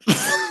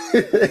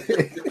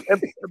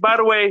 And by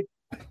the way,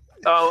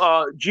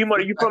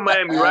 G-Money, you from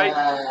Miami, right?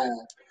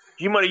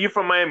 G-Money, you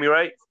from Miami,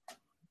 right?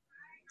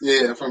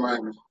 Yeah, I'm from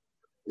Miami.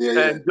 Yeah.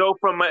 And Joe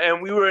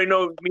and we already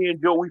know me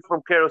and Joe, we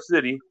from Carroll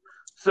City.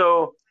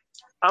 So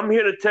I'm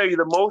here to tell you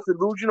the most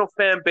delusional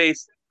fan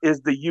base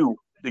is the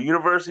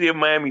University of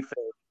Miami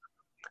fans.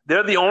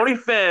 They're the only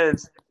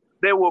fans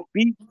that will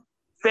beat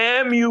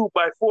FAMU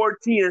by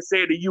 14 and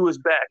say the U is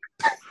back.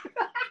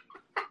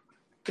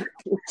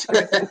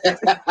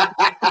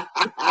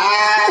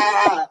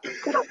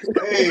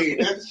 Hey,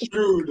 that's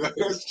true.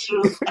 That's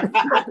true.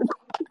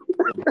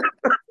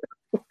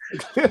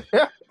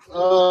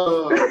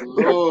 Oh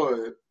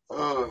Lord.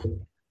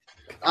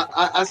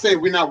 I say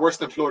we're not worse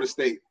than Florida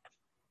State.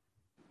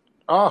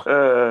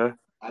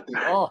 I think.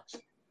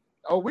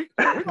 We're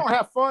gonna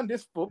have fun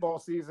this football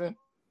season.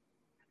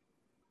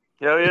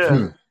 Hell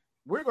yeah.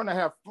 We're gonna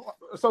have fun.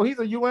 So he's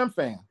a UM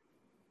fan.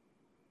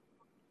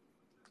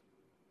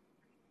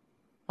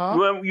 Huh?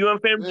 UM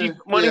fan,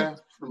 G-Money? Yeah,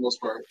 for the most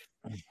part.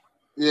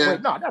 Yeah.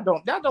 Wait, no,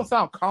 that don't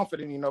sound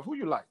confident enough. Who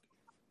you like?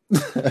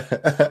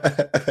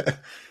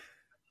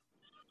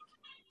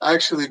 I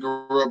actually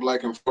grew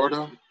up in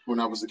Florida when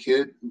I was a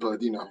kid,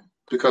 but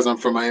because I'm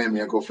from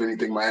Miami, I go for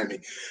anything Miami.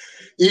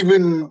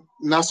 Even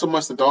not so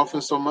much the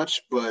Dolphins so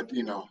much, but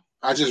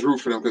I just root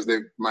for them because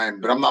they're Miami.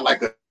 But I'm not like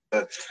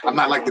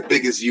the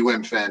biggest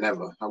UM fan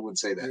ever. I wouldn't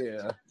say that.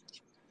 Yeah.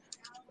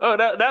 Oh,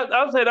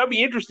 I would say that'd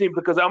be interesting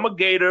because I'm a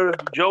Gator.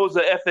 Joe's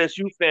a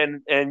FSU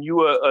fan, and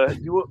you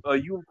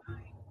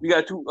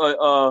got two.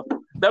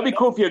 That'd be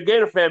cool if you're a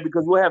Gator fan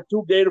because we'll have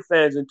two Gator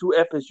fans and two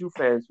FSU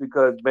fans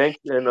because Banks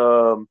and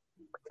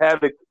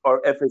Havoc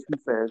are FSU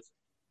fans.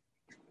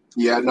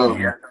 Yeah, I know.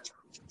 Yeah.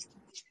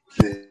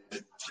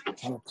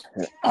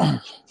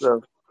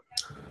 So.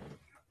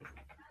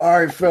 All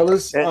right,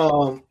 fellas.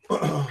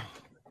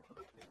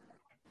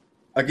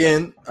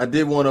 Again, I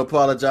did want to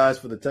apologize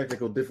for the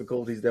technical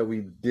difficulties that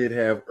we did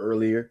have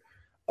earlier.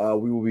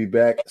 We will be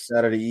back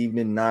Saturday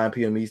evening, 9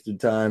 p.m. Eastern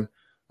time.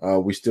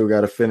 We still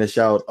got to finish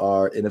out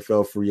our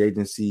NFL free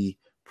agency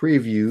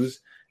previews.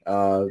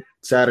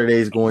 Saturday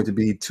is going to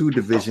be two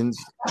divisions.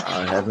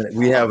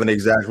 We haven't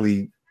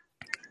exactly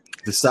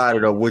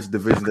decided on which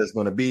division that's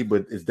going to be,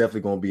 but it's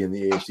definitely going to be in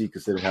the AFC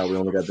considering how we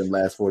only got them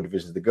last four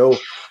divisions to go.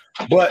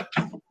 But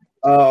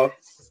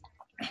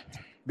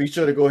be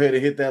sure to go ahead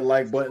and hit that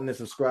like button and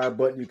subscribe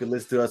button. You can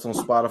listen to us on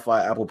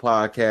Spotify, Apple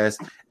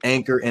Podcasts,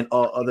 Anchor, and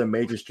all other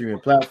major streaming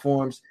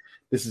platforms.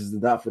 This is the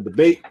Not for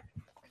Debate.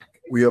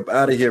 We up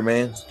out of here,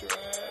 man.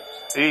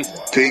 Peace.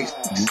 Peace.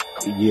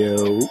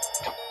 Yo.